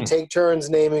 Because we're going to take turns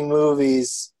naming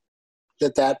movies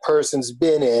that person's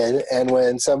been in, and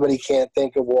when somebody can't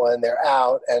think of one, they're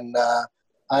out, and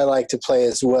I like to play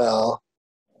as well.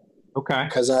 Okay.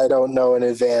 Because I don't know in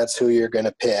advance who you're going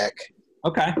to pick.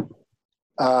 Okay.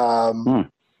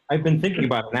 I've been thinking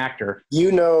about an actor.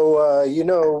 You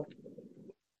know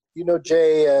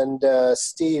Jay and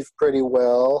Steve pretty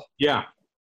well. Yeah.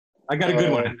 I got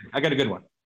a good one.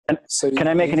 So can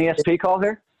I make an ESP call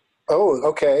here? Oh,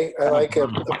 okay. I like it.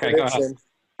 Okay, go ahead.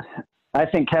 I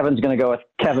think Kevin's going to go with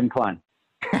Kevin Kline.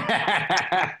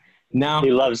 No,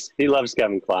 He loves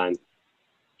Kevin Kline.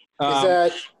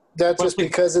 Is that just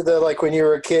because of the, like, when you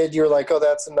were a kid, you were like, oh,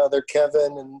 that's another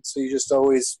Kevin, and so you just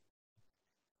always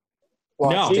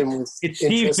watched him with it's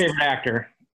Steve's favorite actor.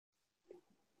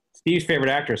 Steve's favorite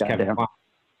actor is Kevin Kline.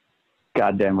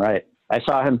 Goddamn right. I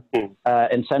saw him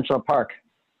in Central Park,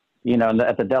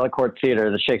 at the Delacorte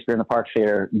Theater, the Shakespeare in the Park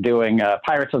Theater, doing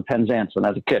Pirates of Penzance when I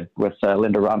was a kid with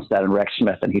Linda Ronstadt and Rex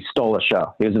Smith, and he stole the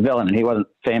show. He was a villain, and he wasn't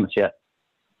famous yet.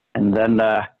 And then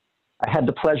I had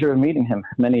the pleasure of meeting him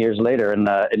many years later in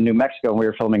New Mexico, and we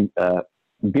were filming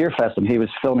Beer Fest, and he was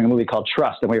filming a movie called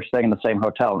Trust, and we were staying in the same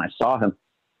hotel, and I saw him.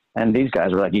 And these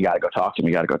guys were like, you got to go talk to him.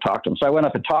 You got to go talk to him. So I went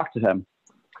up and talked to him.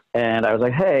 And I was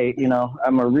like, hey,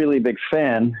 I'm a really big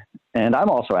fan, and I'm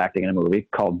also acting in a movie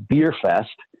called Beer Fest.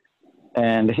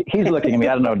 And he's looking at me.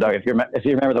 I don't know, Doug, if you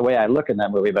remember the way I look in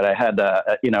that movie, but I had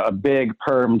a big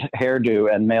permed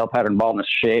hairdo and male pattern baldness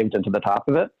shaved into the top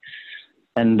of it.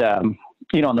 And on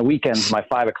the weekends, my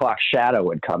 5 o'clock shadow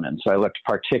would come in, so I looked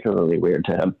particularly weird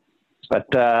to him. But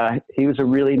he was a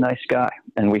really nice guy,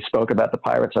 and we spoke about the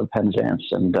Pirates of Penzance,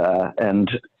 and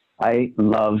I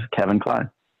love Kevin Kline.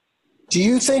 Do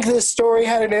you think this story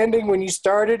had an ending when you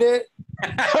started it?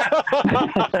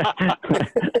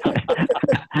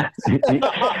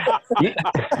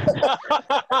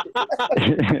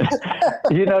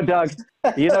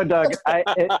 Doug,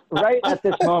 right at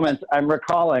this moment, I'm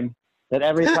recalling that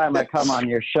every time I come on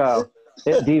your show,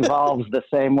 it devolves the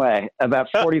same way. About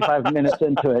 45 minutes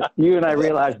into it, you and I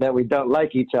realize that we don't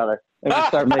like each other, and we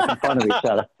start making fun of each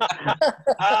other.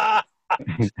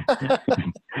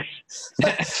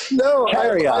 No,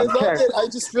 I loved it. I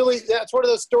just really, that's one of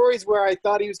those stories where I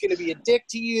thought he was going to be a dick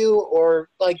to you, or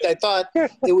like I thought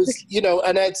it was,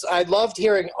 and I loved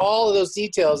hearing all of those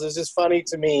details. It's just funny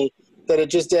to me that it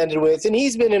just ended with, and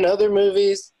he's been in other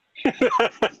movies.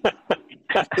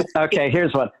 Okay,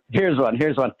 here's one.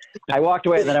 I walked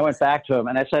away, and then I went back to him,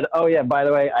 and I said, oh, yeah, by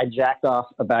the way, I jacked off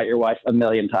about your wife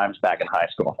 1,000,000 times back in high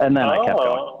school. And then I kept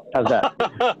going. How's that?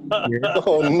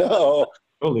 Oh, no.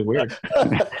 Totally weird.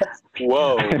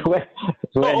 Whoa. Wait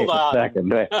Hold a on.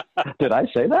 second. Wait. Did I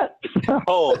say that?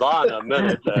 Hold on a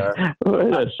minute there.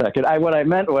 Wait a second. What I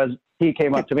meant was, he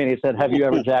came up to me and he said, have you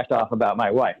ever jacked off about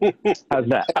my wife? How's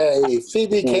that? Hey,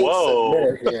 Phoebe Cates.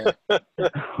 Whoa.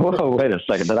 Whoa, wait a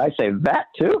second. Did I say that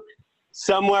too?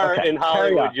 Somewhere in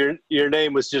Hollywood, your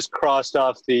name was just crossed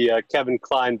off the Kevin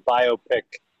Kline biopic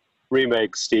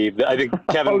remake, Steve. I think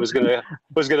Kevin was gonna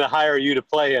hire you to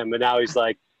play him, and now he's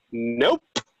like, nope.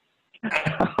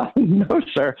 No,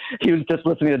 sir. He was just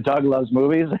listening to Doug Loves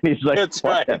Movies, and he's like, that's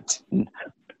right.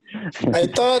 I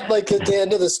thought, like, at the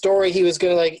end of the story, he was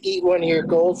going to, like, eat one of your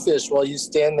goldfish while you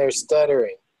stand there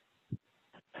stuttering.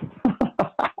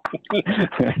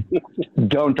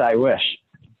 Don't I wish?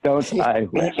 Don't I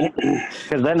wish?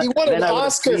 Then, he won an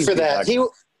Oscar for that.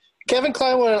 Kevin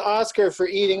Kline won an Oscar for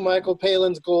eating Michael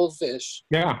Palin's goldfish.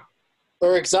 Yeah.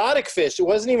 Or exotic fish. It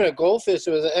wasn't even a goldfish.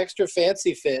 It was an extra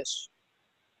fancy fish.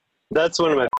 That's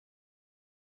one of my...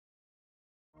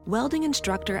 Welding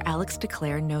instructor Alex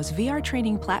DeClaire knows VR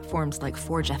training platforms like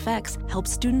Forge FX help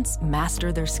students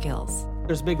master their skills.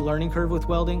 There's a big learning curve with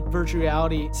welding. Virtual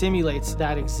reality simulates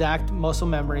that exact muscle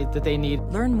memory that they need.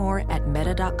 Learn more at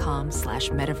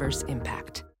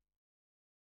meta.com/metaverseimpact.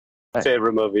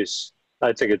 Favorite movies.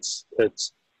 I think it's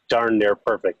darn near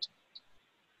perfect.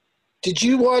 Did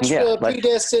you watch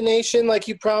Predestination like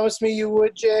you promised me you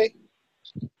would, Jay?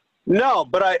 No,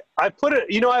 but I put it,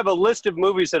 I have a list of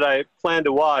movies that I plan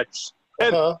to watch.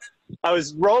 And I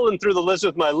was rolling through the list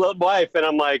with my wife, and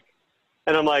I'm like,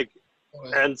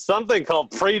 and something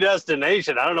called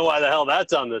Predestination. I don't know why the hell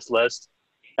that's on this list.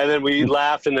 And then we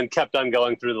laughed and then kept on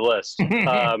going through the list.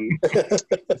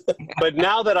 But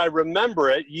now that I remember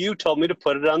it, you told me to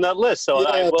put it on that list. So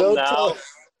I will now.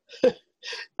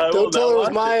 Don't tell her it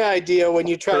was my idea when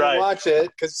you try to watch it,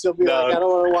 because she'll be like, I don't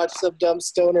want to watch some dumb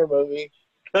stoner movie.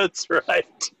 That's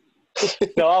right.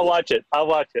 No, I'll watch it. I'm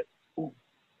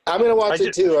going to watch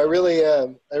it too. I really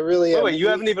am. Wait, you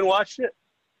haven't even watched it?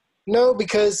 No,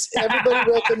 because everybody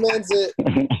recommends it.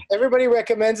 Everybody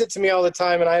recommends it to me all the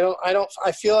time, and I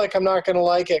feel like I'm not going to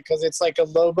like it because it's like a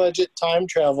low budget time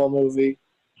travel movie.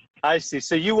 I see.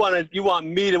 So you want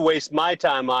me to waste my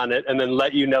time on it and then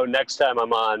let you know next time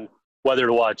I'm on whether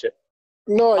to watch it.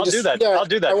 No, I'll do that. I'll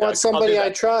do that. I want somebody I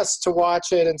trust to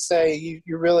watch it and say,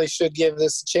 you really should give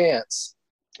this a chance.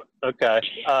 Okay.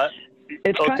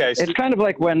 It's kind of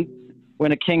like when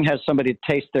when a king has somebody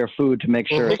taste their food to make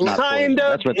sure it's not kind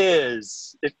poison. of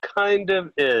is. It kind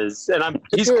of is. And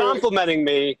he's complimenting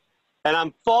me, and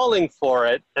I'm falling for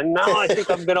it. And now I think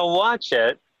I'm going to watch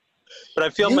it. But I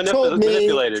feel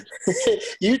manipulated.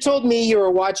 You told me you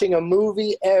were watching a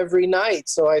movie every night,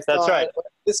 so I thought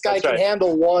this guy can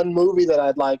handle one movie that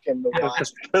I'd like him to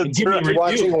watch.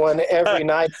 Watching one every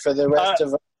night for the rest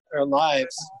of our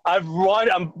lives.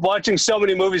 I'm watching so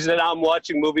many movies, and now I'm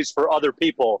watching movies for other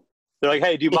people. They're like,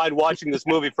 "Hey, do you mind watching this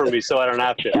movie for me so I don't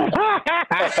have to?"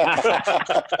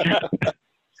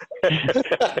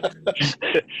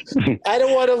 I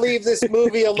don't want to leave this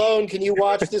movie alone. Can you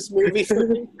watch this movie for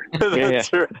me?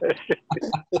 That's right.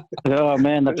 Oh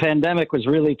man, the pandemic was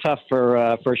really tough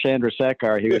for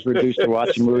Chandrasekhar. He was reduced to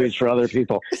watching movies for other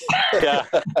people. Yeah,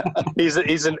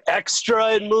 he's an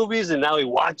extra in movies, and now he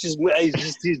watches.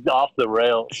 He's off the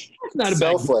rails. Not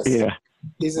selfless. Yeah,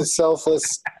 he's a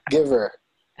selfless giver.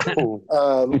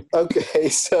 Okay,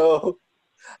 so.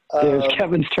 It was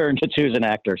Kevin's turn to choose an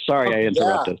actor. Sorry, I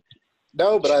interrupted. Yeah.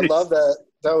 No, but I love that.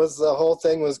 That was the whole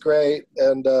thing was great.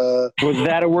 And was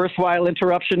that a worthwhile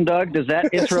interruption, Doug? Does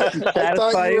that interruption satisfy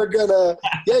I thought you were gonna.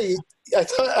 Yeah,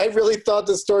 I really thought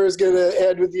the story was gonna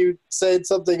end with you saying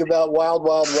something about Wild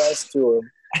Wild West to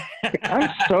him. I'm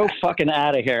so fucking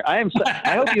out of here. I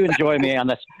hope you enjoy me on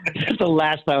this. This is the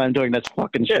last time I'm doing this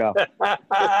fucking show.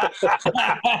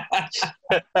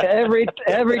 Every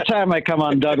time I come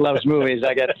on Doug Loves Movies,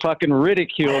 I get fucking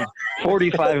ridiculed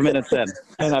 45 minutes in,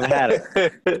 and I've had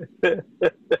it.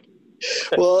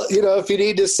 Well, if you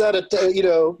need to set it,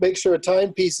 make sure a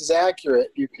timepiece is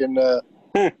accurate, you can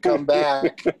come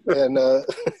back and all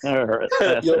right,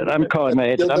 that's it. I'm calling my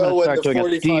agent. I'm going to start doing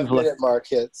a Steve 45-minute mark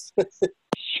hits.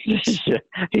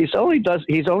 He's only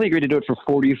agreed to do it for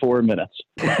 44 minutes.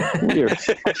 Weird.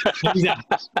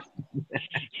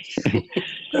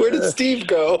 Where did Steve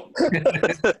go?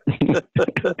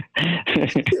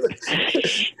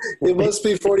 It must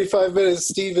be 45 minutes.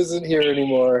 Steve isn't here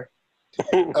anymore.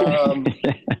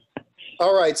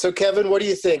 All right, so Kevin, what do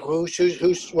you think?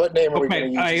 What name are we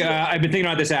going to use? I've been thinking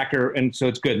about this actor, and so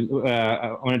it's good.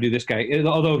 I want to do this guy,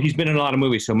 although he's been in a lot of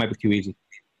movies, so it might be too easy.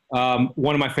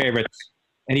 One of my favorites.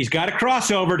 And he's got a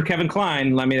crossover to Kevin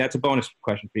Kline. That's a bonus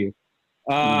question for you.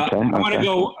 I want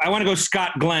to go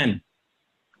Scott Glenn.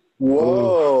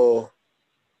 Whoa.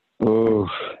 Ooh.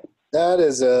 That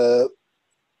is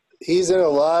he's in a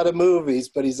lot of movies,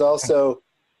 but he's also,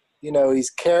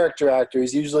 he's character actor.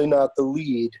 He's usually not the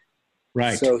lead.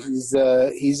 Right. So he's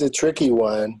a tricky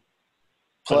one.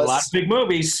 Plus, a lot of big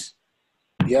movies.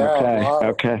 Yeah.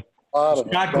 Okay.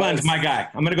 Scott Glenn's my guy.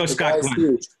 I'm going to go Scott Glenn.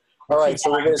 Huge. All right,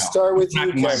 so we're going to start with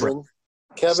you,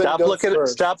 Kevin.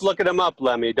 Stop looking him up,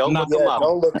 Lemmy. Don't look him up.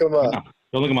 Don't look him up.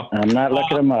 Don't look him up. I'm not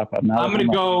looking him up. I'm going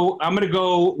to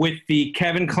go with the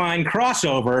Kevin Kline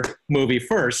crossover movie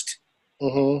first.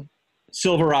 Mm-hmm.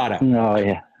 Silverado. Oh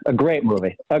yeah, a great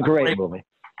movie. Great movie.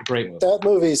 That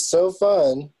movie is so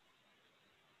fun.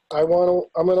 I'm going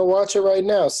to watch it right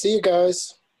now. See you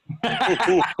guys.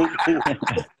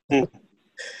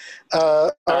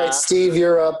 All right, Steve,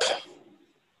 you're up.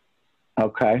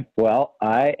 Okay, well,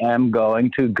 I am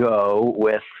going to go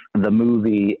with the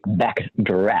movie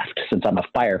Backdraft, since I'm a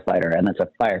firefighter, and it's a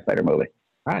firefighter movie.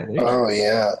 Right, oh,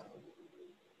 yeah.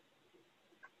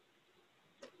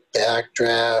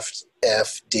 Backdraft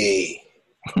FD.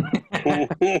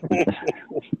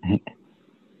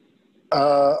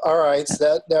 All right,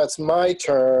 so that's my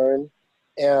turn,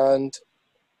 and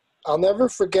I'll never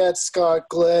forget Scott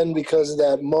Glenn because of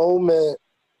that moment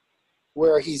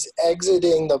where he's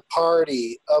exiting the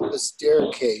party up a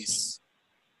staircase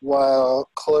while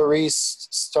Clarice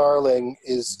Starling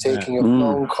is taking a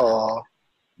phone call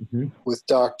with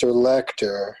Dr.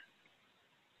 Lecter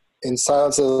in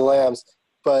Silence of the Lambs.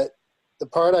 But the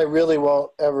part I really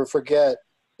won't ever forget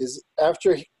is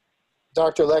after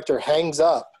Dr. Lecter hangs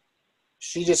up,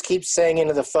 she just keeps saying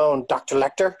into the phone, Dr.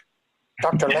 Lecter?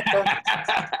 Dr. Lecter?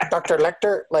 Dr.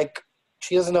 Lecter? Like,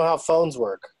 she doesn't know how phones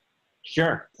work.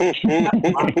 Sure.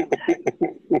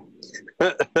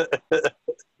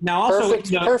 Now, also,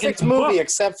 perfect movie,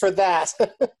 except for that.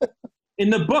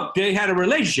 In the book, they had a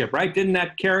relationship, right? Didn't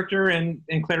that character and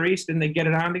Clarice, didn't they get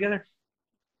it on together?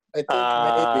 I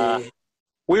think maybe.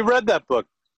 We read that book.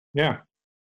 Yeah.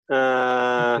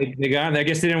 They got. I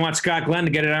guess they didn't want Scott Glenn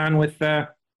to get it on with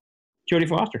Jodie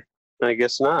Foster. I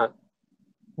guess not.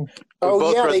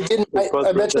 Oh yeah, they didn't.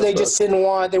 I bet you they just didn't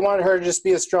want. They wanted her to just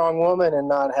be a strong woman and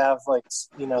not have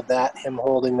that him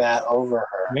holding that over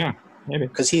her. Yeah, maybe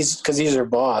because he's her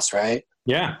boss, right?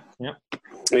 Yeah.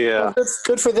 Well,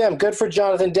 good for them. Good for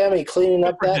Jonathan Demme cleaning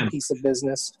up that piece of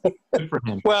business. Good for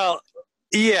him. Well,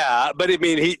 Yeah, but I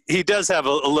mean, he does have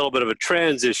a little bit of a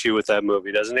trans issue with that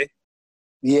movie, doesn't he?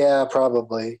 Yeah,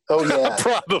 probably. Oh, yeah.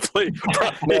 probably.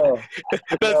 No,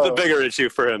 That's the bigger issue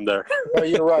for him there. No,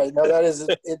 you're right. No, that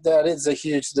is a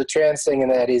huge. The trans thing in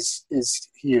that is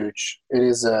huge. It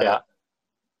is.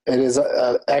 It is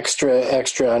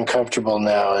extra uncomfortable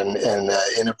now and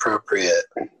inappropriate.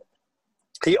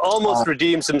 He almost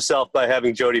redeems himself by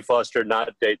having Jodie Foster not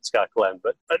date Scott Glenn,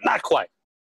 but not quite.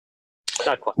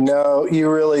 Not quite. No, you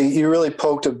really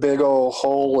poked a big old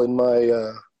hole in my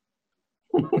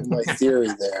theory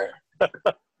there.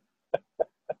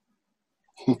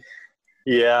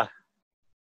 Yeah.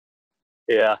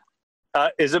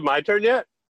 Is it my turn yet?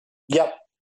 Yep.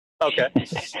 Okay.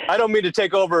 I don't mean to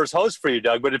take over as host for you,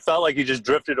 Doug, but it felt like you just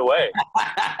drifted away.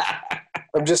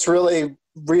 I'm just really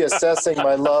reassessing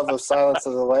my love of Silence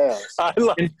of the Lambs. I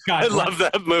love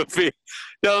that movie.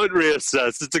 Don't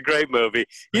reassess. It's a great movie.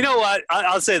 You know what?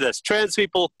 I'll say this. Trans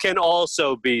people can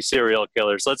also be serial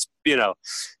killers.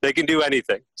 They can do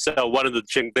anything. So one of the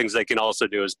things they can also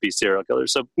do is be serial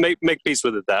killers. So make peace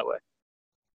with it that way.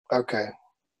 Okay.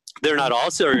 They're not all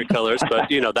serial killers, but,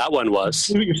 that one was.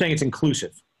 You're saying it's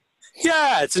inclusive.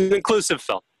 Yeah, it's an inclusive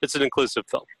film.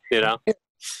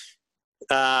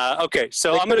 Okay,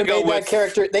 so I'm going to go with that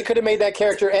character. They could have made that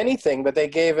character anything, but they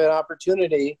gave an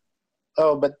opportunity.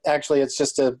 Oh, but actually, it's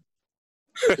just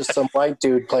some white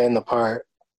dude playing the part.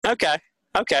 Okay,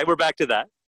 we're back to that.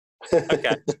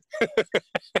 Okay.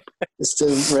 Just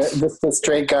the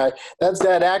straight guy.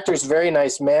 That actor's a very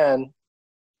nice man.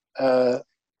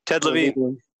 Ted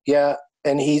Levine. Yeah,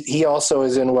 and he also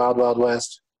is in Wild Wild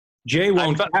West. Jay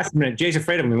won't cast him in it. Jay's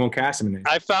afraid of him. He won't cast him in it.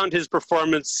 I found his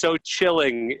performance so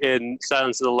chilling in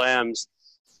Silence of the Lambs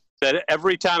that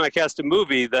every time I cast a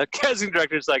movie, the casting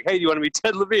director's like, "Hey, do you want to meet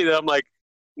Ted Levine?" And I'm like,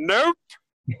 "Nope."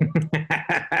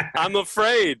 I'm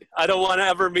afraid. I don't want to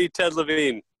ever meet Ted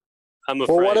Levine. I'm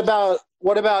afraid. Well,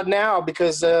 what about now?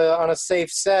 Because on a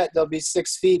safe set, there'll be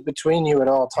 6 feet between you at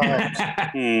all times.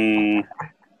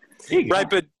 Right,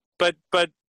 but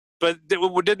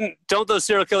don't those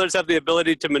serial killers have the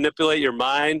ability to manipulate your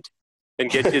mind and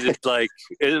get you to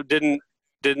it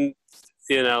didn't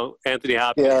Anthony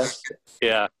Hopkins?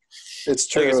 Yeah. It's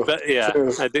true.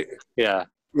 True. I think Yeah,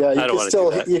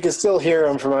 you can still hear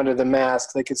them from under the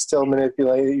mask. They could still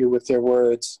manipulate you with their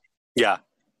words. Yeah,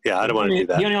 I don't want to do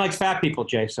that. He only likes fat people,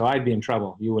 Jay, so I'd be in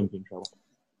trouble. You wouldn't be in trouble.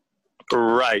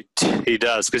 Right, he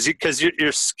does. Because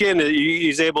your skin,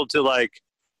 he's able to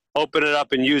open it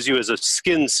up and use you as a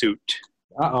skin suit.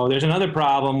 Uh-oh, there's another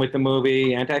problem with the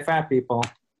movie, anti-fat people.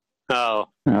 Oh.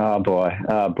 Oh, boy.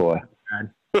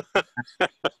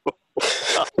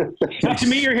 Tough to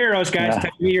meet your heroes, guys. Tough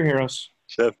to meet your heroes.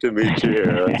 Tough to meet your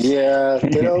heroes. Yeah,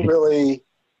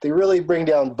 they really bring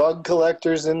down bug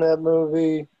collectors in that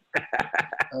movie.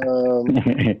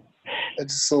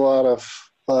 It's just a lot of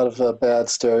bad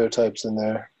stereotypes in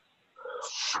there.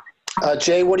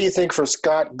 Jay, what do you think for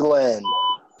Scott Glenn?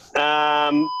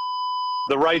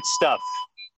 The Right Stuff.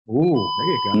 Ooh, there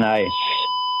you go. Nice.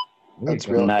 That's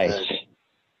real nice.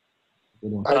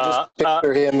 Good. I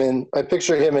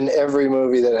picture him in every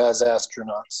movie that has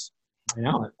astronauts. I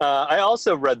know it. I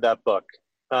also read that book.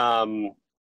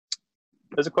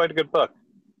 It's quite a good book.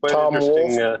 Quite Tom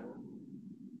interesting.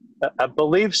 I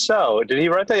believe so. Did he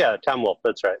write that? Yeah, Tom Wolfe.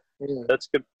 That's right. Yeah. That's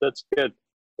good.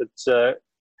 It's and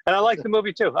I like the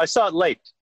movie too. I saw it late.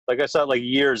 I saw it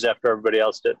years after everybody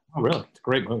else did. Oh, really? It's a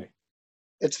great movie.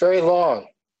 It's very long.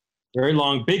 Very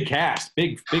long. Big cast.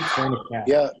 Big famous cast.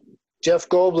 Yeah. Jeff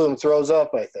Goldblum throws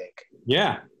up, I think.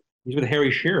 Yeah. He's with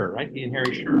Harry Shearer, right? He and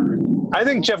Harry Shearer. I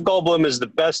think Jeff Goldblum is the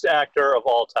best actor of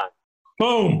all time.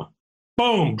 Boom.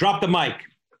 Boom. Drop the mic.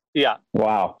 Yeah.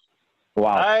 Wow.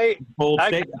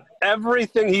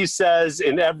 Everything he says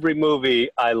in every movie,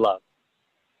 I love.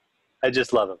 I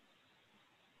just love him.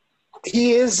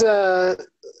 He is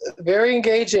very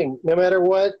engaging, no matter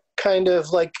what kind of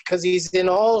because he's in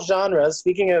all genres.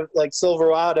 Speaking of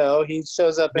Silverado, he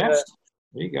shows up in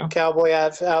a cowboy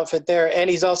outfit there, and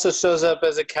he's also shows up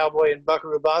as a cowboy in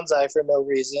Buckaroo Banzai for no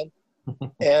reason.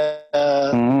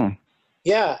 And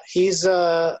yeah, he's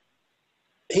a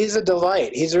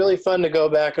delight. He's really fun to go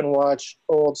back and watch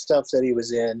old stuff that he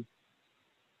was in.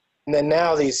 And then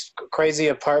now these crazy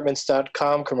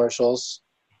apartments.com commercials.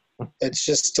 It's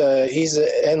just he's an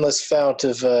endless fount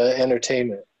of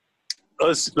entertainment.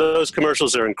 Those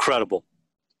commercials are incredible.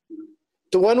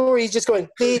 The one where he's just going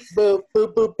beep boop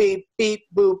boop boop beep beep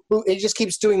boop boop, and he just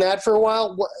keeps doing that for a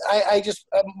while. I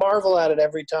marvel at it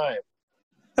every time.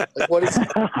 What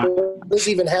is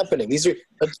even happening? These are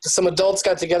some adults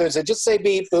got together and said, "Just say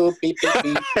beep boop beep beep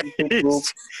beep beep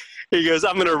boop." He goes,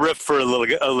 I'm going to riff for a little.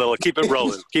 Keep it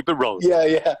rolling. Keep it rolling.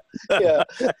 Yeah.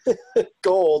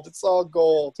 Gold. It's all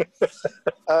gold.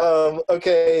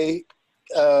 Okay.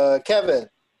 Kevin.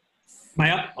 Am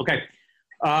I up? Okay.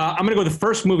 I'm going to go with the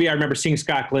first movie I remember seeing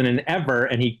Scott Glenn in ever,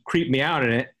 and he creeped me out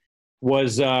in it,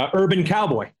 was Urban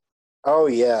Cowboy. Oh,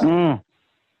 yeah.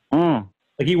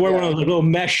 Like he wore one of those little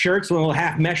mesh shirts, little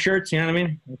half mesh shirts, you know what I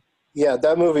mean? Yeah,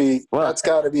 that movie, that's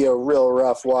got to be a real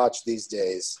rough watch these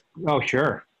days. Oh,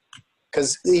 sure.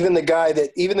 Because even the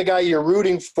guy you're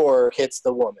rooting for hits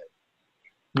the woman.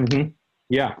 Mm-hmm.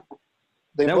 Yeah.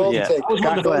 They both take. That was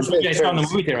one of the first movies I saw in the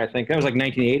movie theater, I think. That was like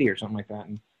 1980 or something like that.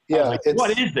 And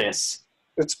what is this?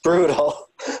 It's brutal.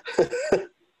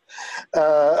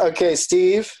 Okay,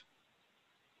 Steve.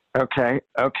 Okay.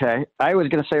 I was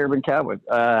going to say Urban Cowboy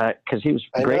because he was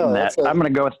great in that. I'm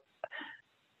going to go with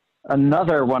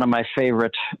another one of my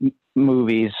favorite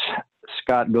movies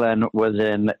Scott Glenn was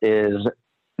in is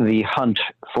The Hunt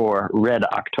for Red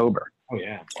October. Oh,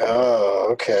 yeah. Oh,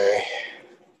 okay.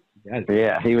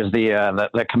 Yeah, he was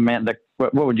the command.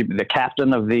 What would you be? The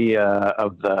captain of the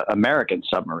American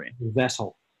submarine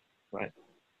vessel, right?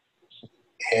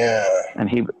 Yeah, and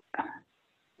he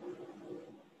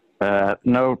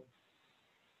no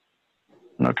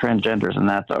transgenders in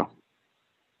that though.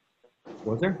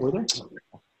 Were there?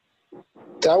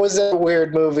 That was a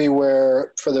weird movie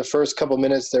where for the first couple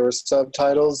minutes there were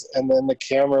subtitles and then the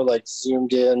camera like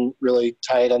zoomed in really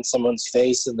tight on someone's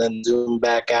face and then zoomed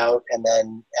back out and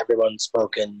then everyone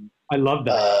spoke in I love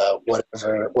that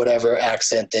whatever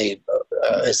accent they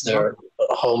is their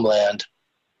homeland.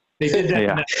 They did that.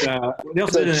 Yeah.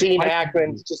 So Gene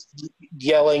Hackman's just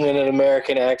yelling in an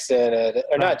American accent,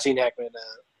 or not Gene Hackman.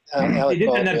 They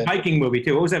did that in that Viking movie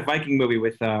too. What was that Viking movie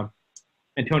with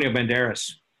Antonio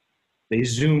Banderas? They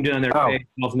zoomed in on their face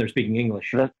and they're speaking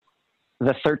English. The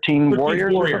 13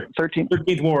 Warriors?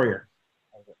 13th Warrior.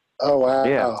 Oh, wow.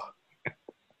 Yeah.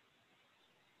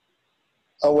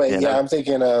 Oh, wait. I'm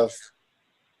thinking of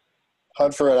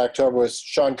Hunt for Red October was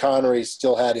Sean Connery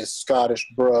still had his Scottish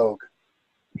brogue.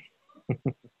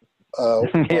 While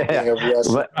being a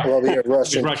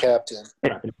Russian captain.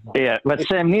 Yeah, but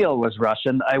Sam Neill was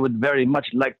Russian. I would very much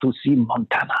like to see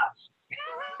Montana.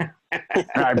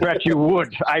 I bet you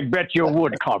would. Comrade.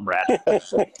 Comrade.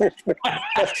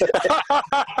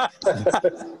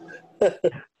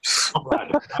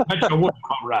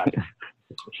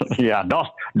 Yeah, dos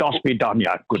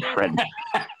vidania, good friend.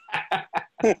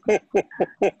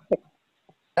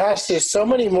 Gosh, there's so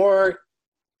many more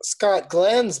Scott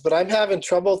Glenn's, but I'm having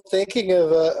trouble thinking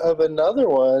of another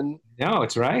one. No,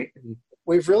 it's right.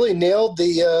 We've really nailed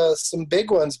the some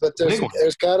big ones, but there's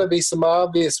got to be some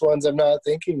obvious ones I'm not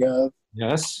thinking of.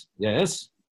 Yes.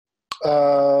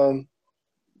 I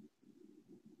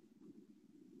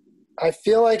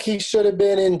feel like he should have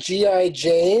been in G.I.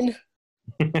 Jane.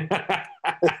 But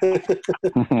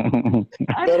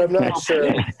I'm not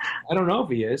sure. I don't know if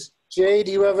he is. Jay,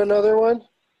 do you have another one?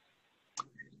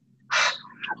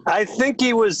 I think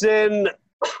he was in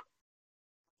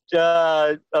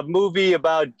a movie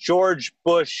about George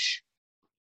Bush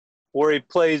where he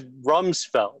played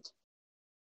Rumsfeld.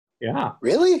 Yeah.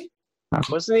 Really?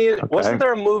 Wasn't he? Okay. Wasn't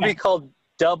there a movie called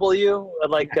W? It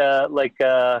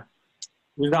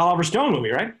was the Oliver Stone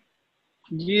movie, right?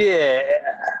 Yeah.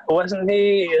 Wasn't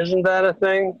he? Isn't that a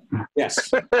thing?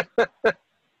 Yes. I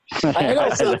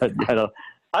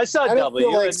saw I don't W.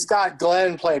 feel like Scott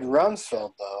Glenn played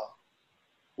Rumsfeld, though.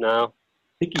 No.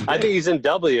 I think he's in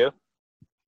W.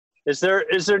 Is there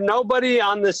nobody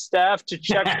on the staff to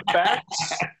check the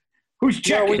facts? Who's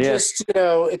checking? No, we just,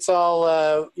 it's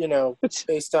all,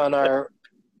 based on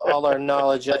all our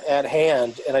knowledge at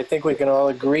hand, and I think we can all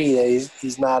agree that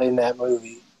he's not in that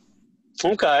movie.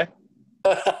 Okay.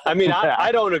 I mean,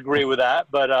 I don't agree with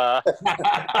that, but I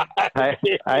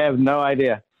have no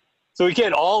idea. So we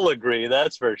can't all agree,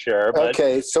 that's for sure. But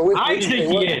okay, so I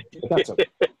think he is.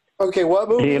 Okay, what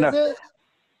movie is it?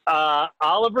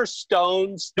 Oliver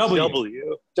Stone's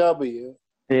W.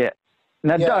 Yeah.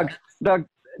 Now, Doug,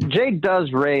 Jay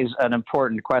does raise an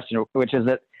important question, which is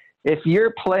that if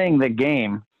you're playing the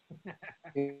game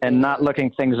and not looking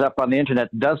things up on the internet,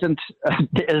 isn't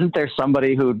there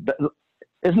somebody who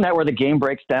isn't that where the game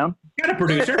breaks down? You got a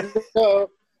producer.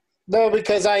 No,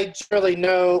 because I surely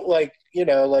know,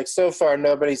 so far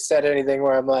nobody's said anything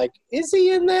where I'm like, is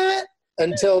he in that?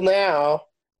 Until now.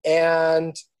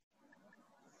 And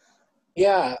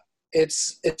yeah,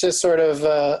 it's just sort of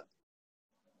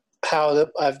how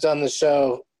I've done the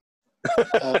show.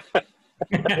 Now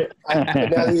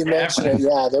that you mention it,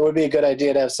 yeah, that would be a good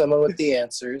idea to have someone with the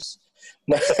answers.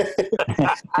 It's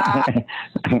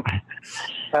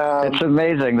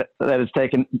amazing that it's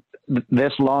taken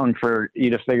this long for you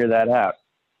to figure that out.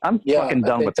 I'm fucking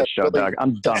done with this show, really, Doug.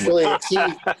 I'm done. Really,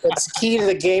 it's key to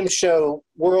the game show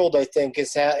world. I think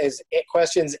is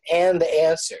questions and the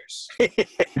answers.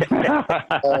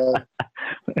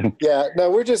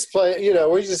 We're just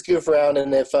playing. We just goof around,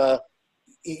 and if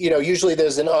usually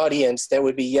there's an audience that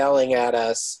would be yelling at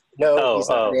us. No, he's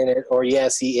not in it, or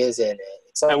yes, he is in it.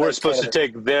 And we're supposed to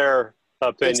take their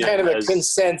opinion. It's kind of a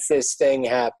consensus thing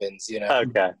happens.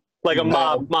 Okay. Like a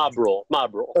mob rule.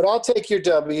 But I'll take your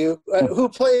W. Who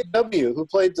played W? Who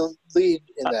played the lead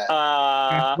in that?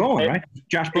 Brolin, right?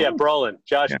 Josh Brolin? Yeah, Brolin.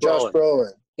 Josh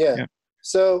Brolin. Yeah.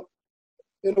 So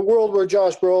in a world where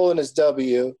Josh Brolin is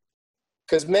W,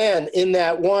 because, man, in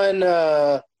that one,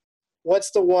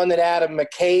 what's the one that Adam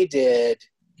McKay did?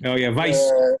 Oh, yeah,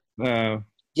 Vice.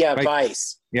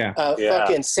 Vice. Yeah.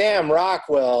 Fucking Sam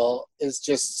Rockwell is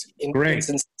just great. It's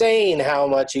insane how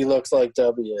much he looks like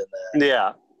W in that.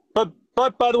 Yeah.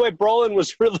 But by the way, Brolin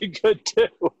was really good too.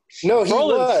 No, he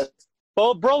was.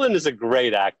 Well, Brolin is a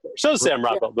great actor. So is Sam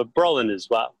Rockwell, but Brolin is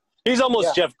He's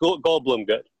almost Jeff Goldblum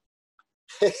good.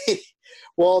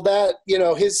 Well, that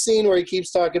his scene where he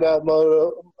keeps talking about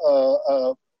Moto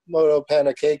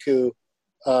Panakeku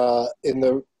in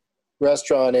the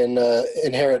restaurant in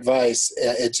Inherent Vice,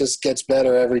 it just gets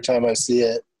better every time I see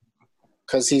it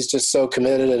because he's just so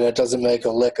committed and it doesn't make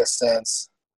a lick of sense.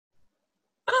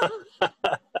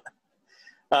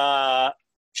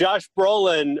 Josh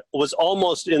Brolin was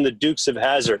almost in the Dukes of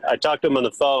Hazzard. I talked to him on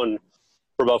the phone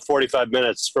for about 45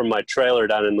 minutes from my trailer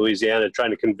down in Louisiana,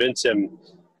 trying to convince him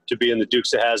to be in the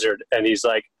Dukes of Hazzard. And he's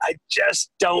like, I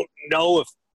just don't know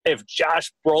if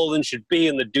Josh Brolin should be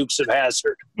in the Dukes of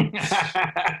Hazzard.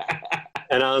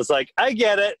 And I was like, I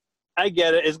get it.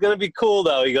 It's going to be cool,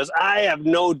 though. He goes, I have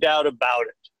no doubt about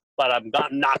it, but I'm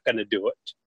not going to do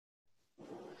it.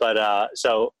 But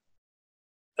so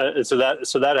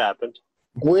that happened.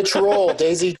 Which role?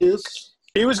 Daisy Duke?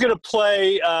 He was going to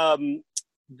play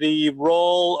the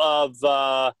role of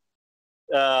I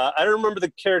don't remember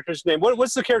the character's name.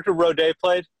 What's the character Roday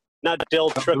played? Not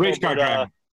Dill Trickle, the race car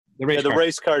driver. The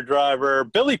race car driver,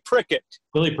 Billy Prickett.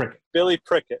 The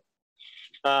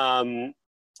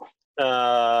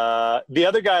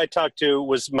other guy I talked to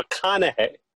was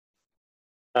McConaughey,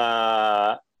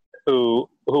 who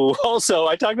also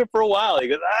I talked to him for a while. He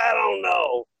goes, I don't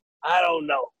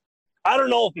know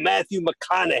if Matthew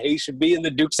McConaughey should be in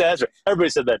the Dukes of Hazzard. Everybody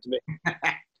said that to me.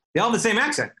 They all have the same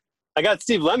accent. I got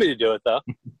Steve Lemmy to do it, though.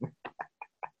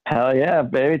 Hell yeah,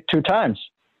 baby. 2 times.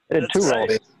 Did 2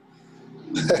 roles.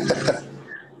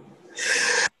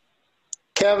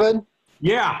 Kevin?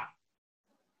 Yeah.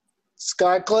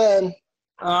 Scott Glenn?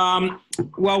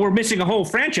 Well, we're missing a whole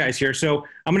franchise here, so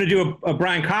I'm going to do a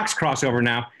Brian Cox crossover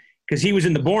now because he was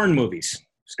in the Bourne movies,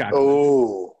 Scott.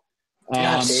 Oh.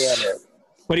 God damn it.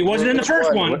 But he wasn't in the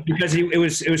first one because it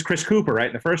was Chris Cooper, right,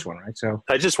 in the first one, right? So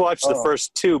I just watched the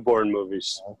first 2 Bourne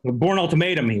movies. The Bourne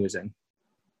Ultimatum he was in.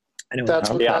 Anyway,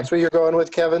 that's what you're going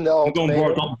with, Kevin? I'm going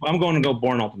to go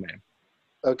Bourne Ultimatum.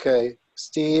 Okay.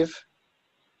 Steve?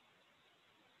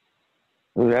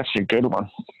 Ooh, that's a good one.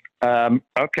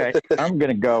 Okay. I'm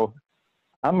going to go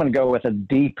with a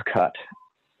deep cut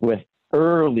with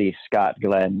early Scott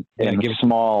Glenn in a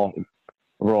small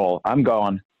role. I'm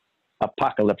going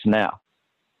Apocalypse Now.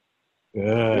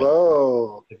 Good.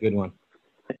 Whoa. That's a good one.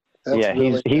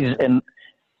 He's in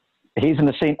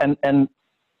the scene, and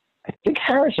I think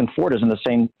Harrison Ford is in the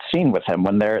same scene with him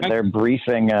when they're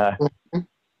briefing.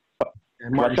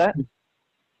 What's that?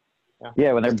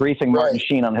 Yeah, when they're briefing Martin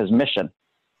Sheen on his mission.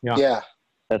 Yeah.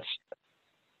 That's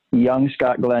young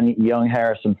Scott Glenn, young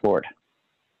Harrison Ford.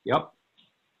 Yep.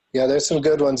 Yeah, there's some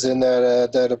good ones in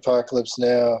that Apocalypse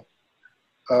Now.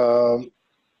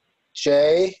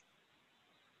 Jay?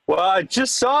 Well, I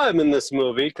just saw him in this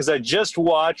movie because I just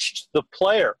watched The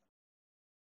Player.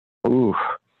 Ooh.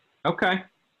 Okay.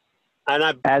 And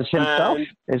as himself?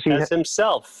 As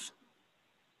himself.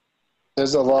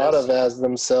 There's a lot of as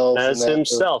themselves. As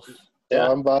himself. Yeah.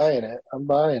 So I'm buying it.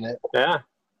 Yeah.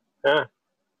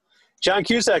 John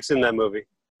Cusack's in that movie.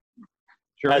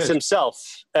 Sure as is.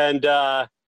 Himself. And a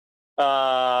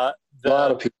lot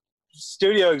of people.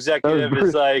 Studio executive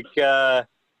is like,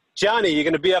 Johnny, you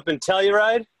going to be up in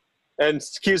Telluride? And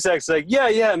Cusack's like,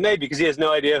 yeah, maybe, because he has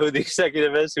no idea who the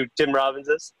executive is, who Tim Robbins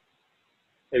is.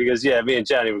 And he goes, yeah, me and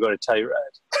Johnny, we're going to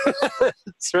Telluride.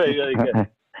 It's really, really good.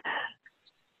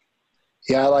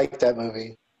 Yeah, I like that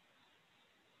movie.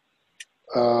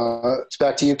 It's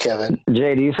back to you, Kevin.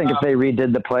 Jay, do you think if they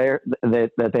redid The Player,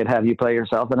 that they'd have you play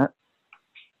yourself in it?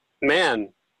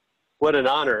 Man, what an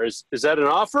honor. Is that an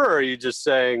offer, or are you just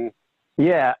saying...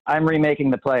 Yeah, I'm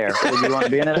remaking The Player. Would you want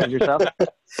to be in it as yourself?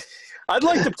 I'd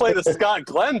like to play the Scott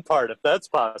Glenn part if that's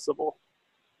possible.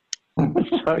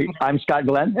 So, I'm Scott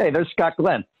Glenn. Hey, there's Scott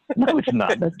Glenn. No, it's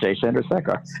not. That's Jay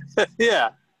Chandrasekhar. Yeah.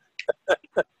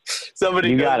 Somebody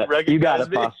You got it. You got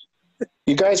it, boss.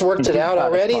 You guys worked it out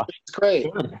already? That's great.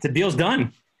 The deal's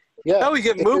done. Yeah. That's how we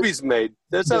get movies made.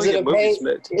 That's how we get movies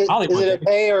made. Is it a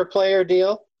pay or player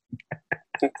deal?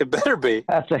 It better be.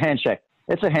 That's a handshake.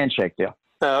 It's a handshake deal.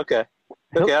 Oh, okay.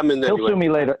 Okay, I'm in there. He'll sue me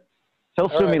later. He'll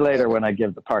sue me later when I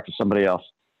give the part to somebody else.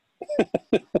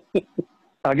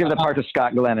 I'll give the part to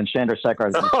Scott Glenn, and Chandrasekhar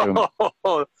is going to sue me.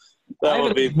 That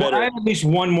would be better. I have at least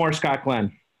one more Scott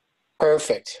Glenn.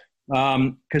 Perfect.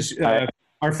 Because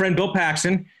our friend Bill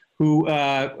Paxton, who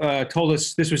told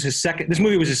us this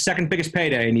movie was his second biggest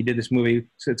payday, and he did this movie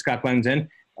that Scott Glenn's in.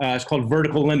 It's called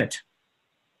Vertical Limit.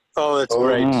 Oh, that's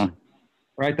great.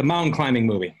 Right, the mountain climbing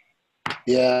movie.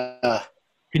 Yeah.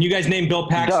 Can you guys name Bill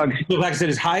Paxton? Doug. Bill Paxton said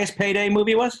his highest payday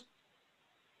movie was?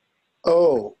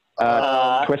 Oh.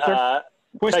 Twister?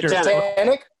 Twister.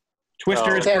 Titanic?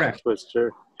 Twister is correct.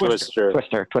 Twister.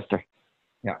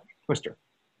 Yeah, Twister.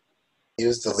 He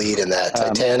was the lead in that.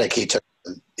 Titanic, he took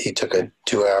a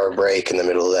 2-hour break in the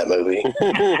middle of that movie.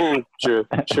 True.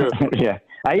 Yeah.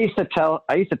 I used to tell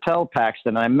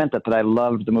Paxton, and I meant that I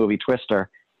loved the movie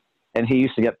Twister, and he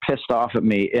used to get pissed off at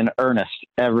me in earnest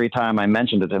every time I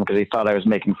mentioned it to him because he thought I was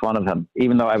making fun of him,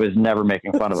 even though I was never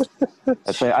making fun of him.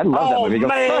 I'd say, I love that movie. He'd go,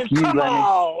 man, fuck you,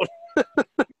 Lemmy.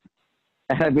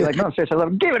 And I'd be like, no, I'm serious. I love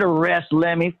him. Give it a rest,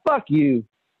 Lemmy. Fuck you.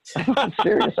 I'm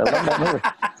serious. I love that movie.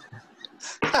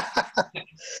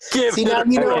 See, now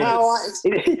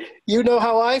you know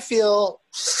how I feel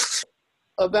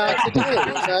about today.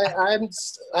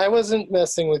 I wasn't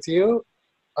messing with you.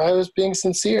 I was being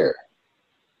sincere.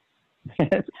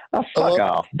 Oh, fuck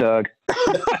off, Doug.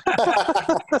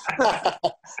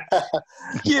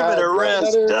 Give it a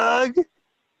rest, Doug. Do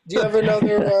you have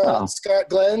another Scott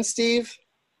Glenn, Steve?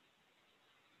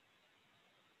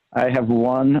 I have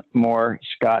one more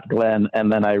Scott Glenn,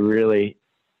 and then I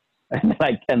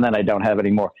don't have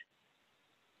any more.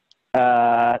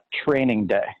 Training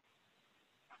Day.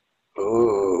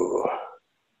 Ooh.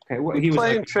 Okay, well, he was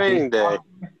playing Training Day.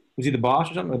 Was he the boss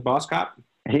or something? The boss cop?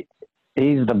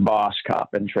 He's the boss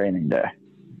cop in Training Day.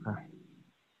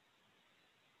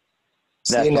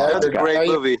 That's a great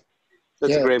movie.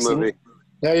 That's a great movie.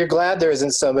 Now you're glad there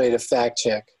isn't somebody to fact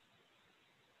check.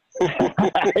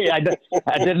 I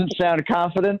didn't sound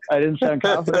confident. I didn't sound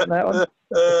confident in that one.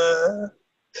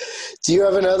 Do you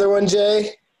have another one,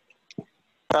 Jay?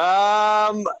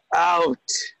 I'm out.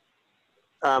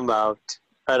 I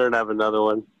don't have another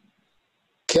one.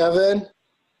 Kevin?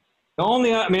 The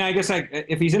only, I guess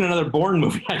if he's in another Bourne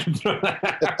movie, I can throw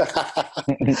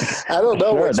that. I don't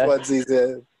know which ones he's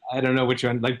in. I don't know which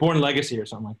one, like Bourne Legacy or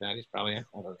something like that. He's probably in.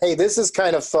 Hey, this is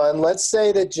kind of fun. Let's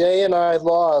say that Jay and I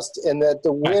lost and that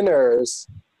the winners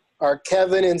are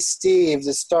Kevin and Steve,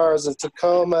 the stars of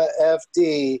Tacoma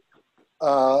FD.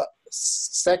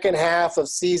 Second half of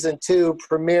season 2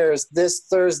 premieres this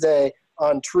Thursday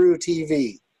on True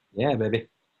TV. Yeah, baby.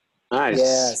 Nice.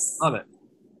 Yes. Love it.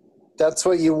 That's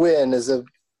what you win is a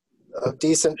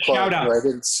decent plug. Shout out. I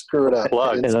didn't screw it up.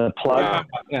 Is it a plug?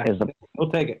 Yeah.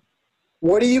 We'll take it.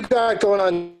 What do you got going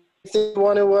on? Anything you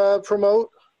want to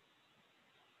promote?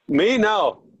 Me?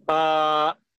 No.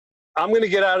 I'm going to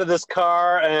get out of this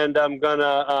car and I'm going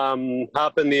to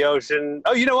hop in the ocean.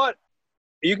 Oh, you know what?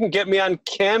 You can get me on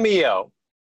Cameo.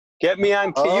 Get me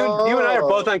on. You and I are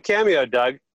both on Cameo,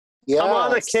 Doug. Yes. Come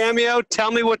on a Cameo.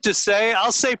 Tell me what to say.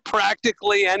 I'll say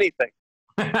practically anything.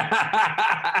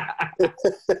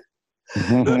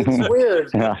 It's weird.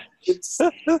 Yeah.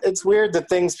 It's weird the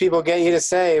things people get you to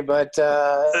say, but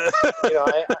I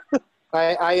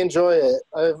enjoy it.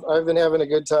 I've been having a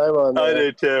good time on that. I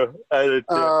do too.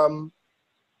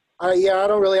 I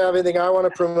don't really have anything I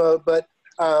want to promote, but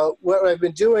what I've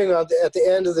been doing at the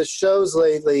end of the shows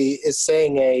lately is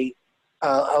saying a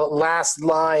last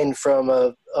line from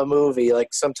a movie.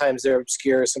 Like sometimes they're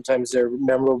obscure, sometimes they're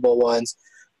memorable ones.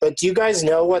 But do you guys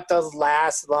know what the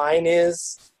last line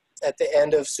is at the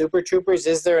end of Super Troopers?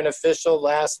 Is there an official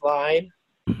last line?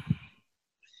 Let's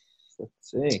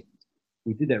see.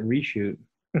 We did that reshoot.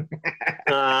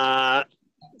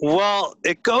 Well,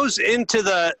 it goes into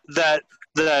that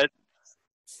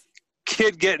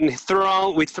kid getting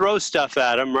thrown. We throw stuff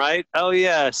at him, right? Oh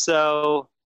yeah. So,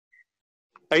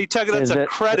 are you talking? That's a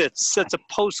credits. That's a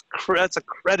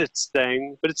credits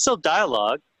thing, but it's still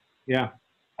dialogue. Yeah.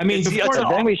 I mean, before the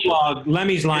vlog,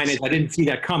 Lemmy's line is, "I didn't see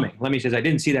that coming." Lemmy says, "I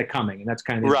didn't see that coming," and that's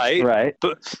kind of right.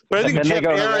 But I think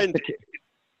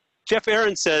Jeff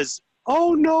Aaron says,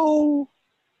 "Oh no,"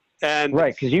 and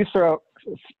right because you throw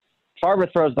Farva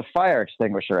throws the fire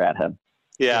extinguisher at him.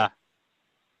 Yeah.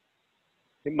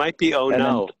 It might be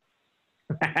no.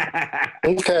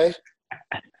 Okay.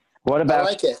 What about? I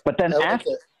like it. But then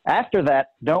after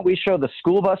that, don't we show the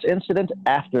school bus incident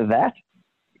after that?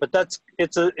 But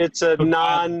it's a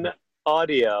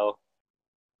non-audio.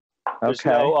 There's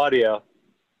no audio.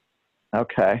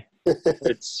 Okay.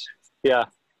 It's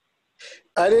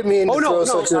I didn't mean to throw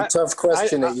such a tough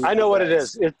question at you. I know what it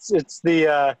is. It's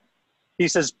the he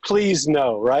says please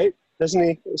no, right? Doesn't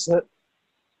he? Is that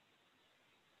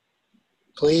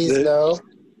please no?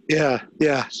 Yeah.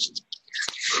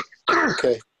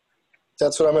 Okay.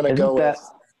 That's what I'm going to go with.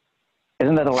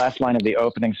 Isn't that the last line of the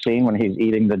opening scene when he's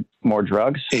eating more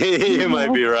drugs? You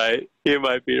might be right. You're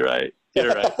right.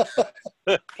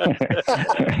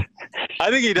 I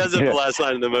think he does it the last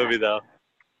line in the movie, though.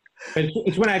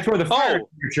 It's when I throw the fire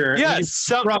extinguisher. Yes,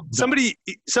 somebody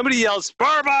yells,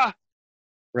 Farva!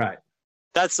 Right.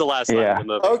 That's the last line in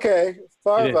the movie. Okay,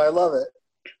 Farva, I love it.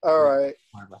 All right.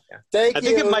 Thank you. I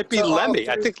think it might be Lemmy.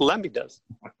 I think Lemmy does.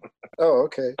 Oh,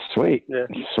 okay. Sweet. Yeah.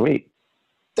 Sweet.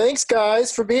 Thanks,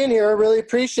 guys, for being here. I really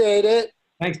appreciate it.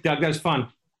 Thanks, Doug. That was fun.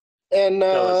 And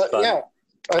I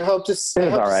hope to see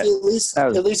at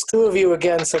least two of you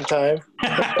again sometime.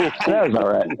 That was all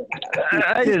right.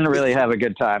 I didn't really have a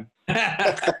good time.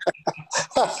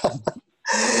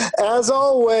 As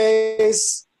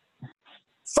always,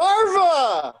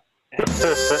 Farva!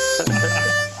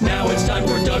 Now it's time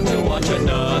for Doug to watch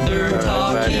another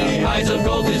talkie. Eyes of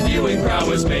gold, his viewing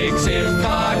prowess makes him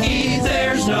cocky.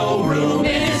 There's no room